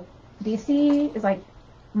 So DC is like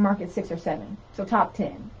market 6 or 7. So top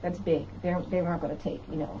 10. That's big. They weren't going to take,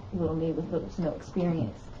 you know, little me with little to no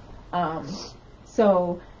experience.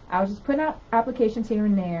 So I was just putting out applications here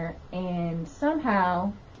and there, and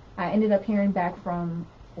somehow I ended up hearing back from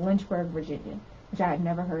Lynchburg, Virginia, which I had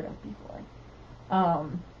never heard of before.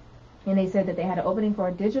 And they said that they had an opening for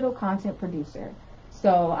a digital content producer.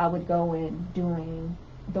 So I would go in doing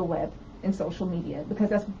the web and social media because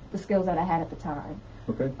that's the skills that I had at the time.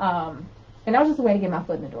 Okay. And that was just a way to get my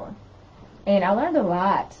foot in the door. And I learned a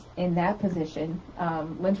lot in that position.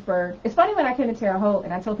 Lynchburg. It's funny when I came to Terre Haute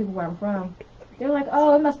and I told people where I'm from, they're like,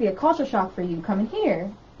 oh, it must be a culture shock for you coming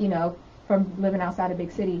here, you know, from living outside a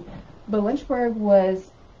big city. But Lynchburg was,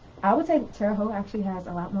 I would say Terre Haute actually has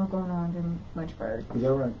a lot more going on than Lynchburg. Is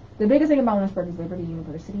that right? The biggest thing about Lynchburg is Liberty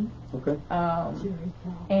University. Okay.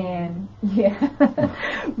 And, yeah,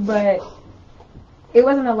 but it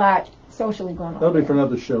wasn't a lot socially going on. That'll be for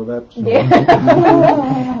another show.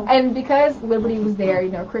 Yeah. And because Liberty was there, you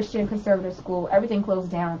know, Christian conservative school, everything closed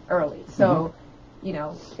down early. So, you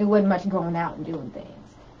know, it wasn't much going out and doing things.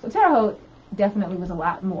 So Terre Haute definitely was a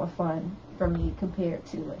lot more fun for me compared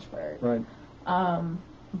to Lynchburg. Right.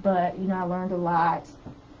 But, you know, I learned a lot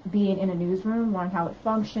being in a newsroom, learning how it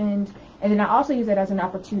functioned. And then I also used it as an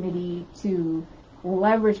opportunity to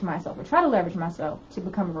leverage myself, or try to leverage myself, to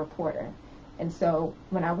become a reporter. And so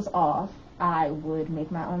when I was off, I would make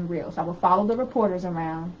my own reels. I would follow the reporters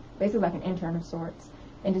around, basically like an intern of sorts,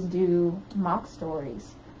 and just do mock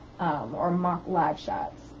stories or mock live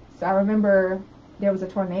shots. So I remember there was a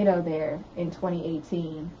tornado there in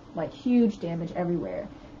 2018, like huge damage everywhere.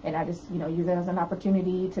 And I just, use it as an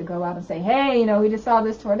opportunity to go out and say, hey, we just saw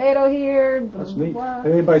this tornado here. That's neat. Blah.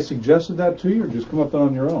 Had anybody suggested that to you, or just come up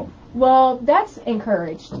on your own? Well, that's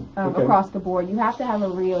encouraged Okay. across the board. You have to have a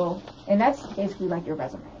reel, and that's basically like your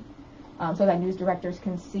resume, so that news directors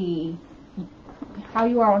can see how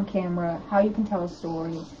you are on camera, how you can tell a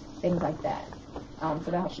story, things like that.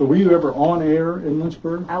 So were you ever on air in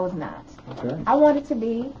Lynchburg? I was not. Okay. I wanted to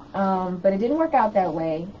be, but it didn't work out that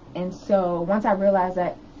way. And so once I realized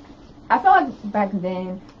that, I felt like back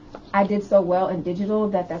then I did so well in digital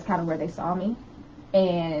that that's kind of where they saw me,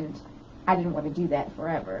 and I didn't want to do that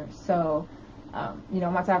forever. So,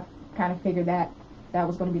 once I kind of figured that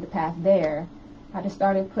was going to be the path there, I just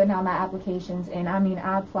started putting out my applications. And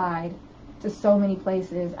I applied to so many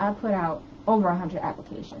places. I put out over 100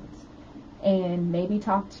 applications and maybe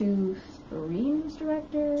talked to 3 news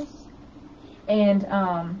directors. And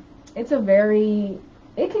it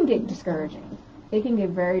can get discouraging. It can get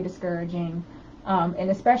very discouraging. And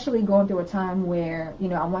especially going through a time where,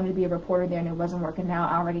 I wanted to be a reporter there and it wasn't working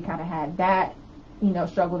out. I already kind of had that,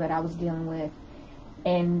 struggle that I was dealing with.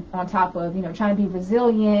 And on top of, trying to be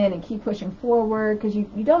resilient and keep pushing forward, because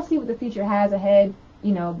you don't see what the future has ahead,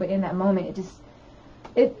 but in that moment,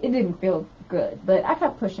 it didn't feel good. But I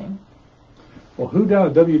kept pushing. Well, who down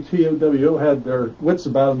at WTOWO had their wits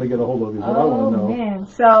about them to get a hold of you? What I want to know. Oh, man.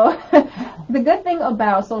 So the good thing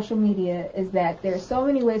about social media is that there's so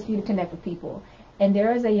many ways for you to connect with people. And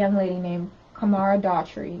there is a young lady named Kamara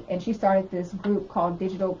Daughtry, and she started this group called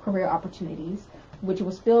Digital Career Opportunities, which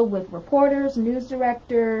was filled with reporters, news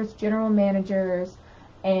directors, general managers,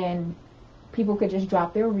 and people could just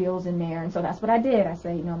drop their reels in there. And so that's what I did. I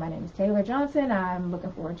said, my name is Taylor Johnson. I'm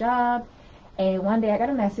looking for a job. And one day I got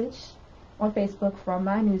a message on Facebook from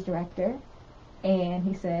my news director, and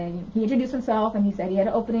he introduced himself, and he said he had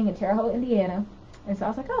an opening in Terre Haute, Indiana. And so I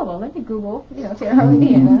was like, oh, well, let me Google, Terre Haute,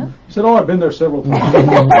 Indiana. He said, I've been there several times.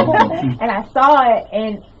 And I saw it,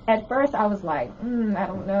 and at first I was like, I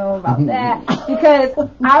don't know about that, because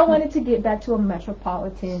I wanted to get back to a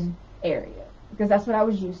metropolitan area, because that's what I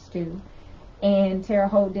was used to. And Terre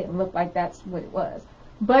Haute didn't look like that's what it was.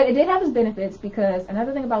 But it did have its benefits, because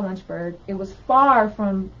another thing about Lynchburg, it was far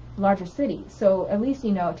from larger cities. So at least,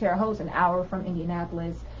 Terre Haute's an hour from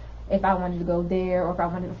Indianapolis. If I wanted to go there, or if I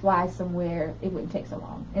wanted to fly somewhere, it wouldn't take so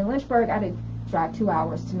long. In Lynchburg, I had to drive 2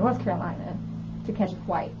 hours to North Carolina to catch a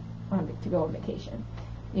flight to go on vacation.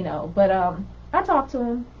 But I talked to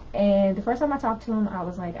him, and the first time I talked to him, I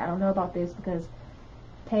was like, I don't know about this, because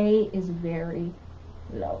pay is very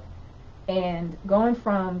low. And going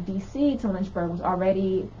from DC to Lynchburg was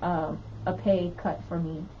already a pay cut for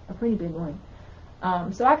me, a pretty big one.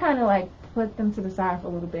 So I kind of put them to the side for a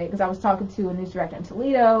little bit, because I was talking to a news director in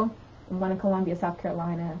Toledo and one in Columbia, South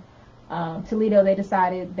Carolina. Toledo, they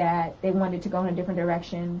decided that they wanted to go in a different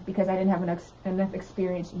direction because I didn't have enough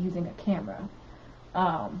experience using a camera.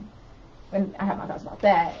 And I have my thoughts about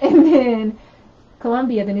that. And then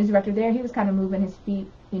Columbia, the news director there, he was kind of moving his feet,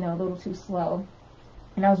 a little too slow.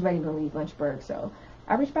 And I was ready to leave Lynchburg. So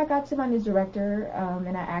I reached back out to my news director,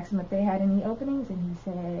 and I asked him if they had any openings, and he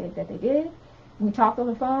said that they did. We talked on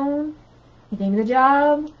the phone. He gave me the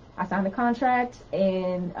job. I signed the contract,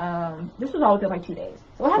 and this was all within 2 days.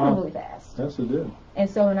 So it happened really fast. Yes, it did. And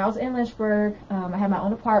so when I was in Lynchburg, I had my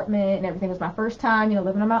own apartment, and everything. It was my first time,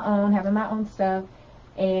 living on my own, having my own stuff.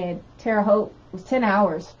 And Terre Haute was 10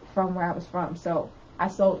 hours from where I was from. So I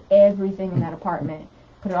sold everything in that apartment,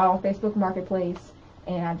 put it all on Facebook Marketplace,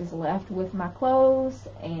 and I just left with my clothes,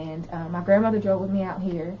 and my grandmother drove with me out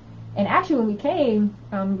here. And actually, when we came,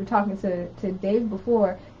 we were talking to Dave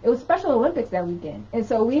before, it was Special Olympics that weekend. And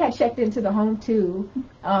so we had checked into the Home 2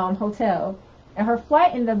 hotel, and her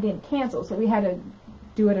flight ended up getting canceled, so we had to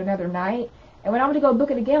do it another night. And when I went to go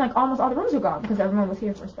book it again, almost all the rooms were gone, because everyone was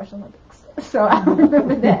here for Special Olympics. So I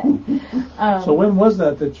remember that. So when was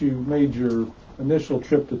that you made your initial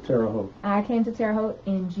trip to Terre Haute? I came to Terre Haute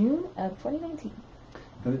in June of 2019.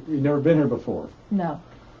 And you'd never been here before? No.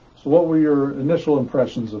 So what were your initial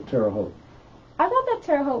impressions of Terre Haute? I thought that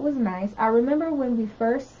Terre Haute was nice. I remember when we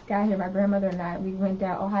first got here, my grandmother and I, we went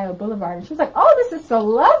down Ohio Boulevard, and she was like, oh, this is so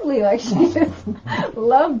lovely. She just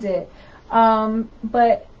loved it.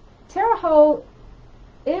 But Terre Haute,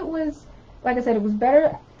 it was, like I said, it was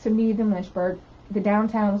better to me than Lynchburg. The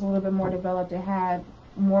downtown was a little bit more developed. It had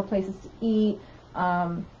more places to eat,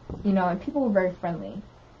 and people were very friendly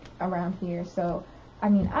around here. So, I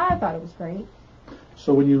thought it was great.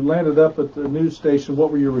 So when you landed up at the news station, what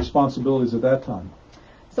were your responsibilities at that time?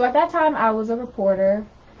 So at that time, I was a reporter,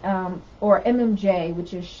 or MMJ,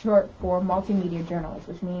 which is short for multimedia journalist,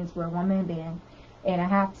 which means we're a one-man band. And I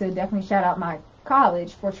have to definitely shout out my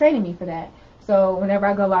college for training me for that. So whenever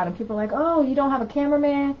I go out and people are like, oh, you don't have a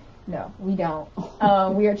cameraman? No, we don't.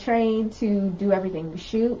 We are trained to do everything. We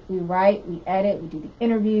shoot, we write, we edit, we do the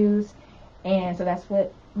interviews. And so that's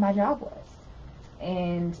what my job was.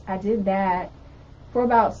 And I did that for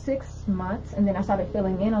about 6 months, and then I started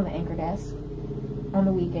filling in on the anchor desk on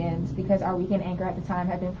the weekends because our weekend anchor at the time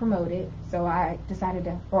had been promoted. So I decided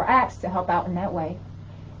to, or asked to help out in that way.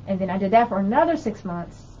 And then I did that for another 6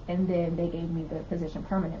 months, and then they gave me the position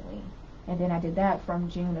permanently. And then I did that from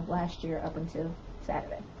June of last year up until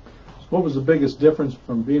Saturday. What was the biggest difference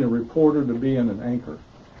from being a reporter to being an anchor?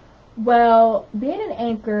 Well, being an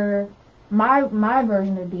anchor, my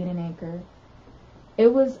version of being an anchor, it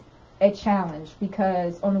was a challenge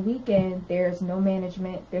because on the weekend there's no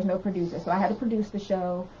management, there's no producer. So I had to produce the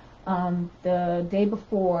show the day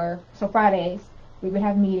before. So Fridays we would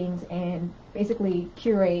have meetings and basically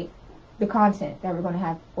curate the content that we're going to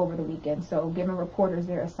have over the weekend. So giving reporters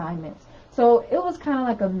their assignments. So it was kind of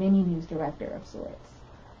like a mini news director of sorts.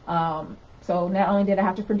 So not only did I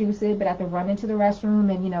have to produce it, but I had to run into the restroom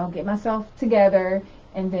and get myself together,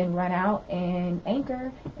 and then run out and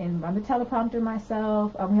anchor and run the teleprompter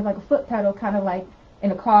myself. We have like a foot pedal, kind of like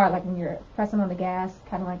in a car, like when you're pressing on the gas,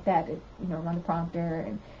 kind of like that. Run the prompter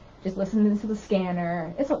and just listening to the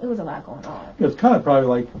scanner. It was a lot going on. It's kind of probably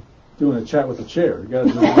like doing a chat with a chair. You got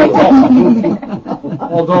to do it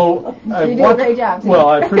all. Although you do a great job too. Well,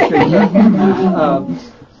 I appreciate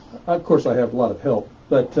that. Of course, I have a lot of help.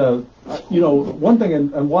 But, one thing,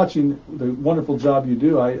 I'm watching the wonderful job you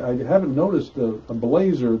do, I haven't noticed a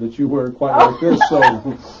blazer that you wear quite like this, so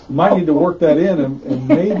you might need to work that in, and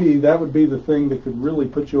maybe that would be the thing that could really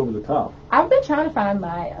put you over the top. I've been trying to find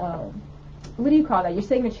my, what do you call that, your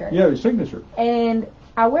signature? Yeah, your signature. And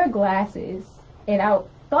I wear glasses, and I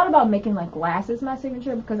thought about making, like, glasses my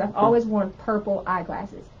signature because I've always worn purple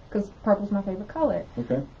eyeglasses because purple's my favorite color.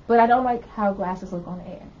 Okay. But I don't like how glasses look on the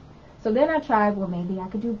air. So then I tried, well, maybe I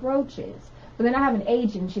could do brooches. But then I have an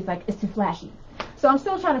agent, and she's like, it's too flashy. So I'm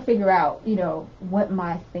still trying to figure out, what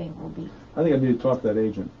my thing will be. I think I need to talk to that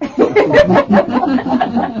agent.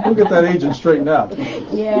 We'll get that agent straightened out.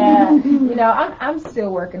 Yeah. I'm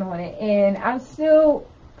still working on it. And I'm still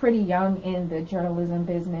pretty young in the journalism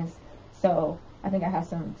business. So I think I have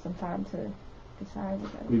some time to decide.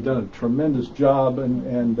 You've done a tremendous job.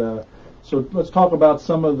 And so let's talk about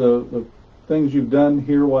some of the things you've done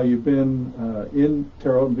here while you've been in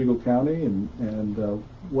Terre Haute and Vigo County, and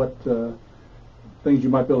what things you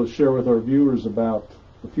might be able to share with our viewers about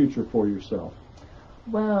the future for yourself.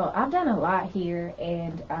 Well, I've done a lot here,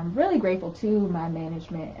 and I'm really grateful to my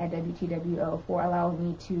management at WTWO for allowing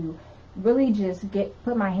me to really just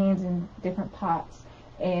put my hands in different pots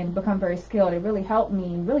and become very skilled. It really helped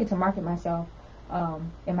me really to market myself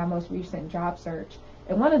in my most recent job search.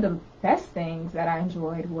 And one of the best things that I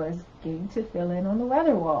enjoyed was getting to fill in on the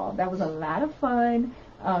weather wall. That was a lot of fun.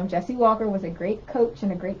 Jesse Walker was a great coach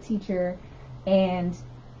and a great teacher, and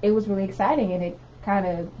it was really exciting, and it kind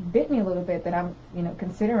of bit me a little bit that I'm,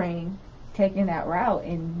 considering taking that route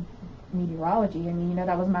in meteorology. I mean,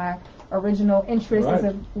 that was my original interest as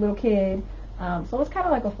a little kid. So it was kind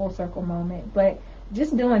of like a full circle moment. But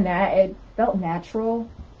just doing that, it felt natural.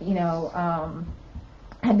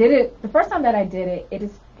 I did it, the first time that I did it, it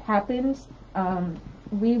just happened.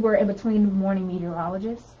 We were in between morning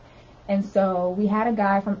meteorologists. And so we had a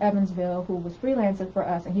guy from Evansville who was freelancing for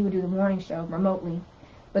us, and he would do the morning show remotely.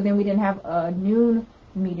 But then we didn't have a noon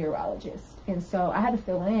meteorologist. And so I had to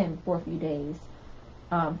fill in for a few days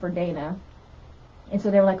for Dana. And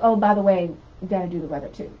so they were like, oh, by the way, you got to do the weather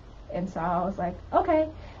too. And so I was like, okay.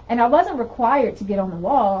 And I wasn't required to get on the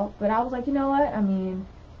wall, but I was like, you know what? I mean,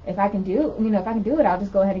 if I can do it, I'll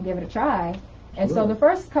just go ahead and give it a try. And so the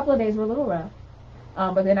first couple of days were a little rough.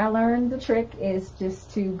 But then I learned the trick is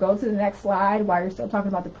just to go to the next slide while you're still talking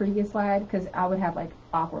about the previous slide, because I would have like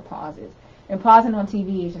awkward pauses. And pausing on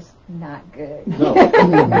TV is just not good. No.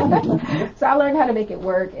 So I learned how to make it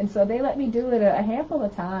work. And so they let me do it a handful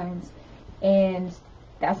of times. And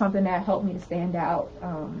that's something that helped me to stand out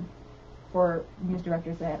for news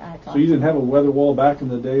directors that I talked to. So you didn't have a weather wall back in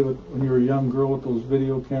the day when you were a young girl with those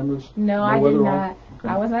video cameras? No, I did not. Okay.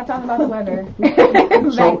 I was not talking about the weather.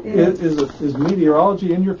 So is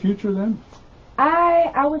meteorology in your future then?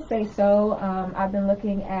 I would say so. I've been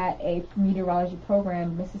looking at a meteorology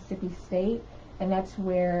program in Mississippi State, and that's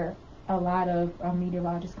where a lot of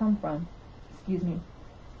meteorologists come from. Excuse me.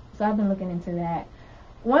 So I've been looking into that.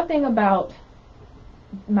 One thing about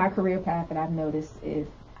my career path that I've noticed is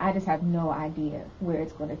I just have no idea where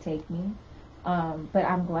it's going to take me. But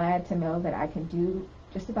I'm glad to know that I can do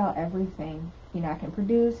just about everything. I can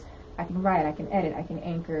produce, I can write, I can edit, I can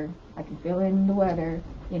anchor, I can fill in the weather,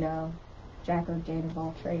 you know, jack or Jane of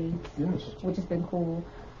all trades, Yes. which has been cool.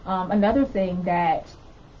 Another thing that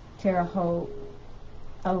Terre Haute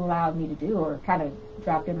allowed me to do, or kind of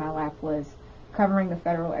dropped in my lap, was covering the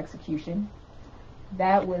federal execution.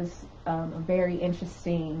 That was a very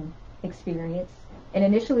interesting experience. And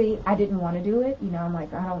initially, I didn't want to do it. You know, I'm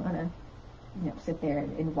like, I don't want to, you know, sit there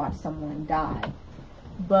and watch someone die.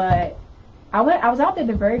 But I was out there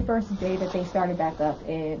the very first day that they started back up,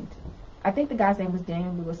 and I think the guy's name was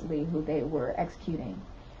Daniel Lewis Lee, who they were executing.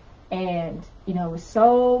 And, you know,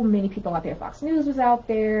 so many people out there. Fox News was out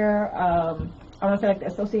there. I want to say like the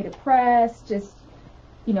Associated Press, just,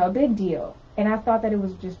 you know, a big deal. And I thought that it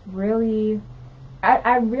was just really,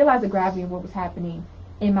 I realized the gravity of what was happening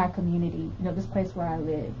in my community, you know, this place where I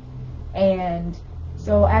live. And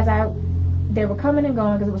so they were coming and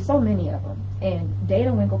going because there were so many of them. And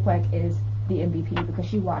Dana Winklepleck is the MVP because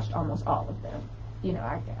she watched almost all of them. You know,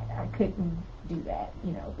 I couldn't do that,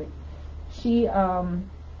 you know, but she,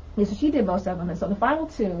 so she did most of them. And so the final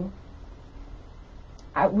two,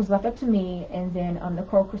 I was left up to me, and then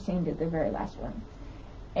Nicole Christine did the very last one.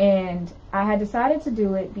 And I had decided to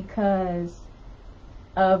do it because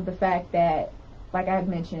of the fact that, like I had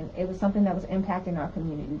mentioned, it was something that was impacting our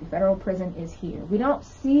community. The federal prison is here. We don't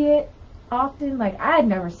see it often. Like, I had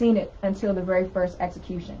never seen it until the very first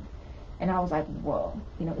execution. And I was like, whoa,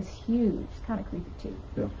 you know, it's huge. It's kind of creepy too.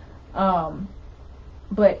 Yeah.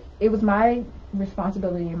 But it was my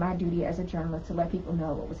responsibility and my duty as a journalist to let people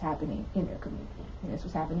know what was happening in their community. And this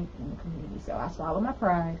was happening in the community. So I swallowed my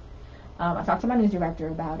pride. I talked to my news director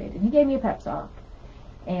about it, and he gave me a pep talk.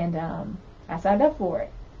 And I signed up for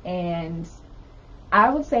it. And I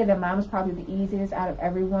would say that mine was probably the easiest out of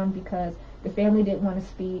everyone because the family didn't want to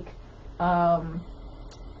speak.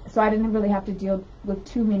 So I didn't really have to deal with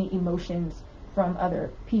too many emotions from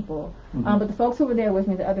other people. Mm-hmm. But the folks who were there with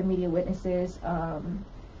me, the other media witnesses,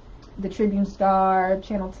 the Tribune Star,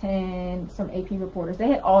 Channel 10, some AP reporters, they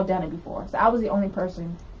had all done it before. So I was the only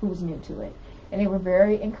person who was new to it. And they were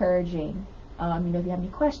very encouraging. You know, if you have any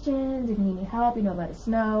questions, if you need any help, you know, let us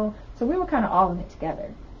know. So we were kind of all in it together.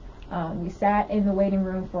 We sat in the waiting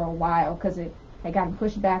room for a while because it had gotten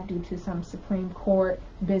pushed back due to some Supreme Court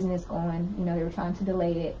business going. You know, they were trying to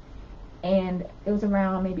delay it. And it was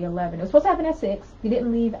around maybe 11. It was supposed to happen at 6. We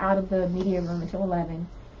didn't leave out of the media room until 11.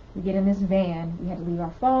 We get in this van. We had to leave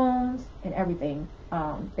our phones and everything.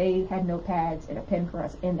 They had notepads and a pen for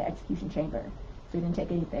us in the execution chamber. So we didn't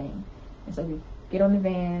take anything. And so we get on the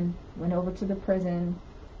van, went over to the prison,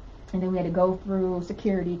 and then we had to go through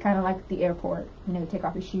security, kind of like the airport, you know, take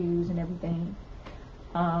off your shoes and everything.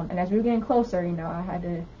 And as we were getting closer, you know, I had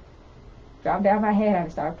to drop down my head. I had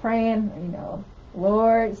to start praying, you know,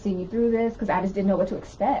 Lord, see me through this, because I just didn't know what to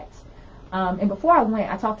expect. And before I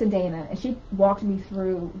went, I talked to Dana, and she walked me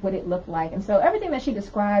through what it looked like. And so everything that she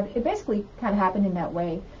described, it basically kind of happened in that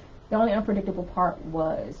way. The only unpredictable part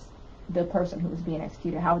was the person who was being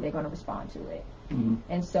executed. How were they going to respond to it? Mm-hmm.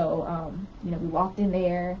 And so, you know, we walked in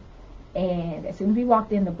there, and as soon as we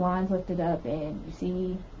walked in, the blinds lifted up, and you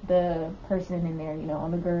see the person in there, you know,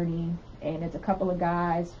 on the gurney, and there's a couple of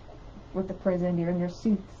guys with the prison. They're in their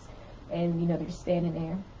suits, and, you know, they're just standing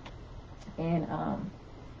there. And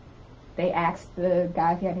they asked the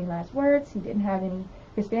guy if he had any last words. He didn't have any.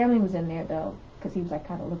 His family was in there, though, because he was, like,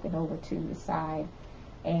 kind of looking over to the side.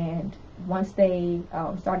 And once they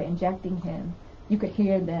started injecting him, you could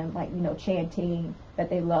hear them, like, you know, chanting that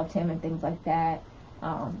they loved him and things like that.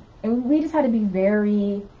 And we just had to be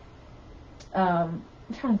very, I'm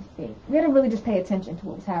trying to think. We had to really just pay attention to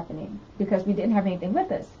what was happening because we didn't have anything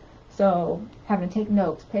with us. So having to take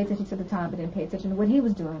notes, pay attention to the time, but then pay attention to what he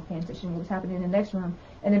was doing, pay attention to what was happening in the next room,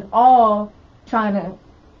 and then all trying to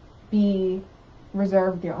be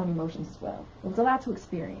reserved with their own emotions as well. It was a lot to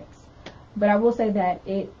experience. But I will say that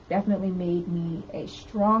it definitely made me a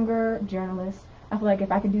stronger journalist. I feel like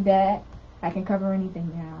if I can do that, I can cover anything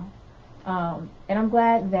now. And I'm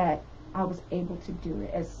glad that I was able to do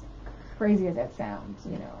it, as crazy as that sounds,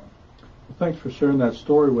 you know. Thanks for sharing that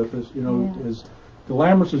story with us. You know, as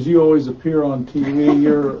glamorous as you always appear on TV,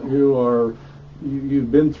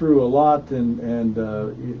 you've been through a lot, and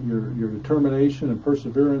your determination and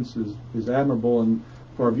perseverance is admirable. And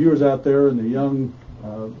for our viewers out there, and the young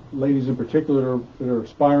ladies in particular that are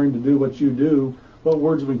aspiring to do what you do, what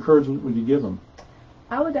words of encouragement would you give them?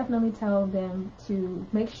 I would definitely tell them to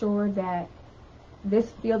make sure that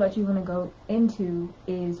this field that you want to go into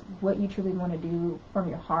is what you truly want to do from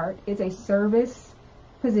your heart. It's a service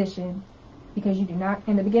position because you do not,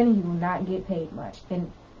 in the beginning, you will not get paid much.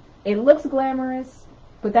 And it looks glamorous,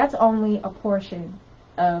 but that's only a portion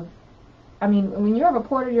of I mean, when you're a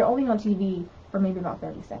reporter, you're only on TV for maybe about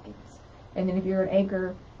 30 seconds. And then if you're an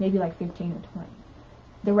anchor, maybe like 15 or 20.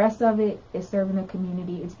 The rest of it is serving the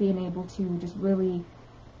community. It's being able to just really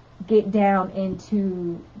get down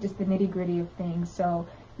into just the nitty-gritty of things. So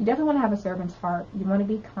you definitely want to have a servant's heart. You want to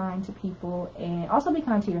be kind to people and also be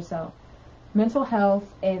kind to yourself. Mental health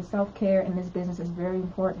and self-care in this business is very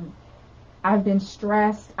important. I've been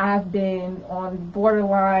stressed. I've been on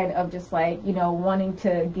borderline of just like, wanting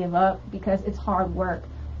to give up because it's hard work.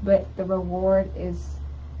 But the reward is,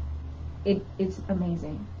 it's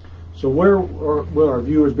amazing. So where will our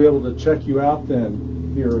viewers be able to check you out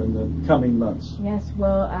then here in the coming months? Yes,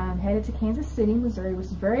 well, I'm headed to Kansas City, Missouri, which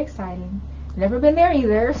is very exciting. Never been there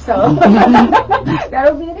either, so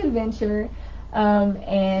that'll be an adventure.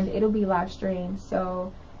 And it'll be live streamed,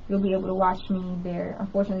 so you'll be able to watch me there.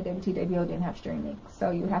 Unfortunately, WTWO didn't have streaming,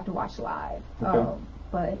 so you have to watch live. Okay.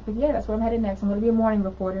 But yeah, that's where I'm headed next. I'm going to be a morning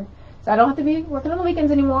reporter, so I don't have to be working on the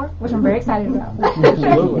weekends anymore, which I'm very excited about.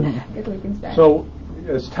 Absolutely. Get the weekends back. So,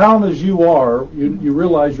 as talented as you are, you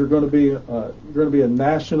realize you're going to be on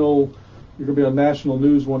national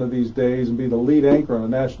news one of these days and be the lead anchor on a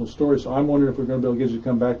national story. So I'm wondering if we're going to be able to get you to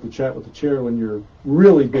come back to chat with the chair when you're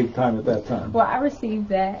really big time at that time. Well, I received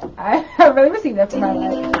that. I really received that for my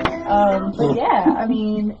life. But yeah, I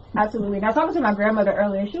mean, absolutely. And I was talking to my grandmother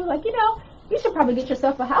earlier. She was like, you should probably get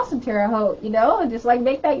yourself a house in Terre Haute, and just like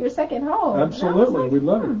make that your second home. Absolutely, like, we'd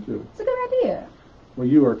love it to. It's a good idea. Well,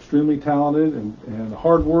 you are extremely talented and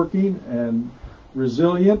hardworking and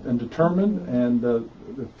resilient and determined, and the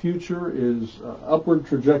future is upward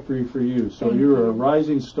trajectory for you. So Thank you're you. a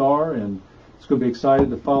rising star, and it's going to be excited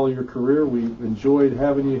to follow your career. We've enjoyed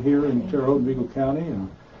having you here in Terre Haute and Vigo County, and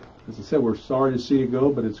as I said, we're sorry to see you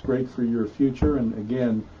go, but it's great for your future. And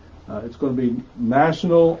again, it's going to be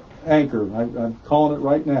national anchor. I'm calling it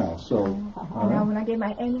right now. So Now, when I get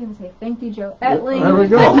my Emmy, I'm going to say, thank you, Joe Etling. there we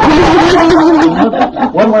go.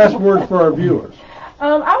 One last word for our viewers.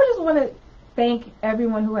 I would just want to thank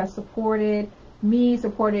everyone who has supported me,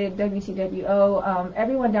 supported WTWO.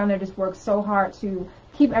 Everyone down there just works so hard to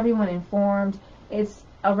keep everyone informed. It's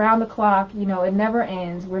around the clock, it never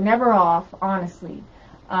ends. We're never off, honestly.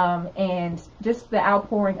 And just the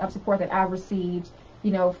outpouring of support that I've received,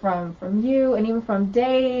 from you and even from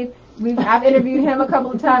Dave. I've interviewed him a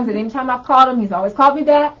couple of times, and anytime I've called him, he's always called me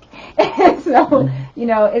back. And so,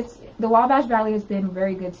 it's the Wabash Valley has been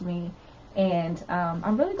very good to me, and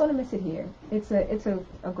I'm really going to miss it here. It's a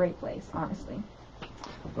great place, honestly.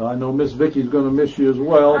 Well, I know Miss Vicky's going to miss you as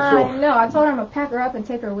well. I know. I told her I'm going to pack her up and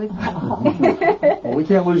take her with me. Well, we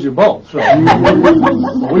can't lose you both. So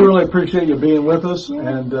we really appreciate you being with us,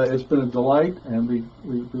 and it's been a delight, and we're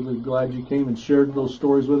really glad you came and shared those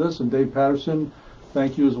stories with us. And Dave Patterson,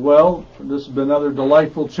 thank you as well. This has been another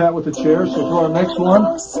delightful chat with the chair. So for our next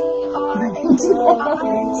one.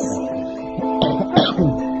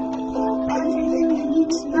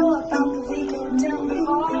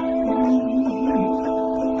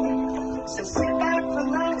 So sit back,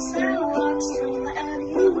 relax, and watch from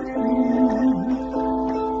anywhere.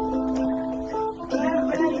 Get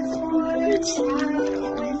ready for a change.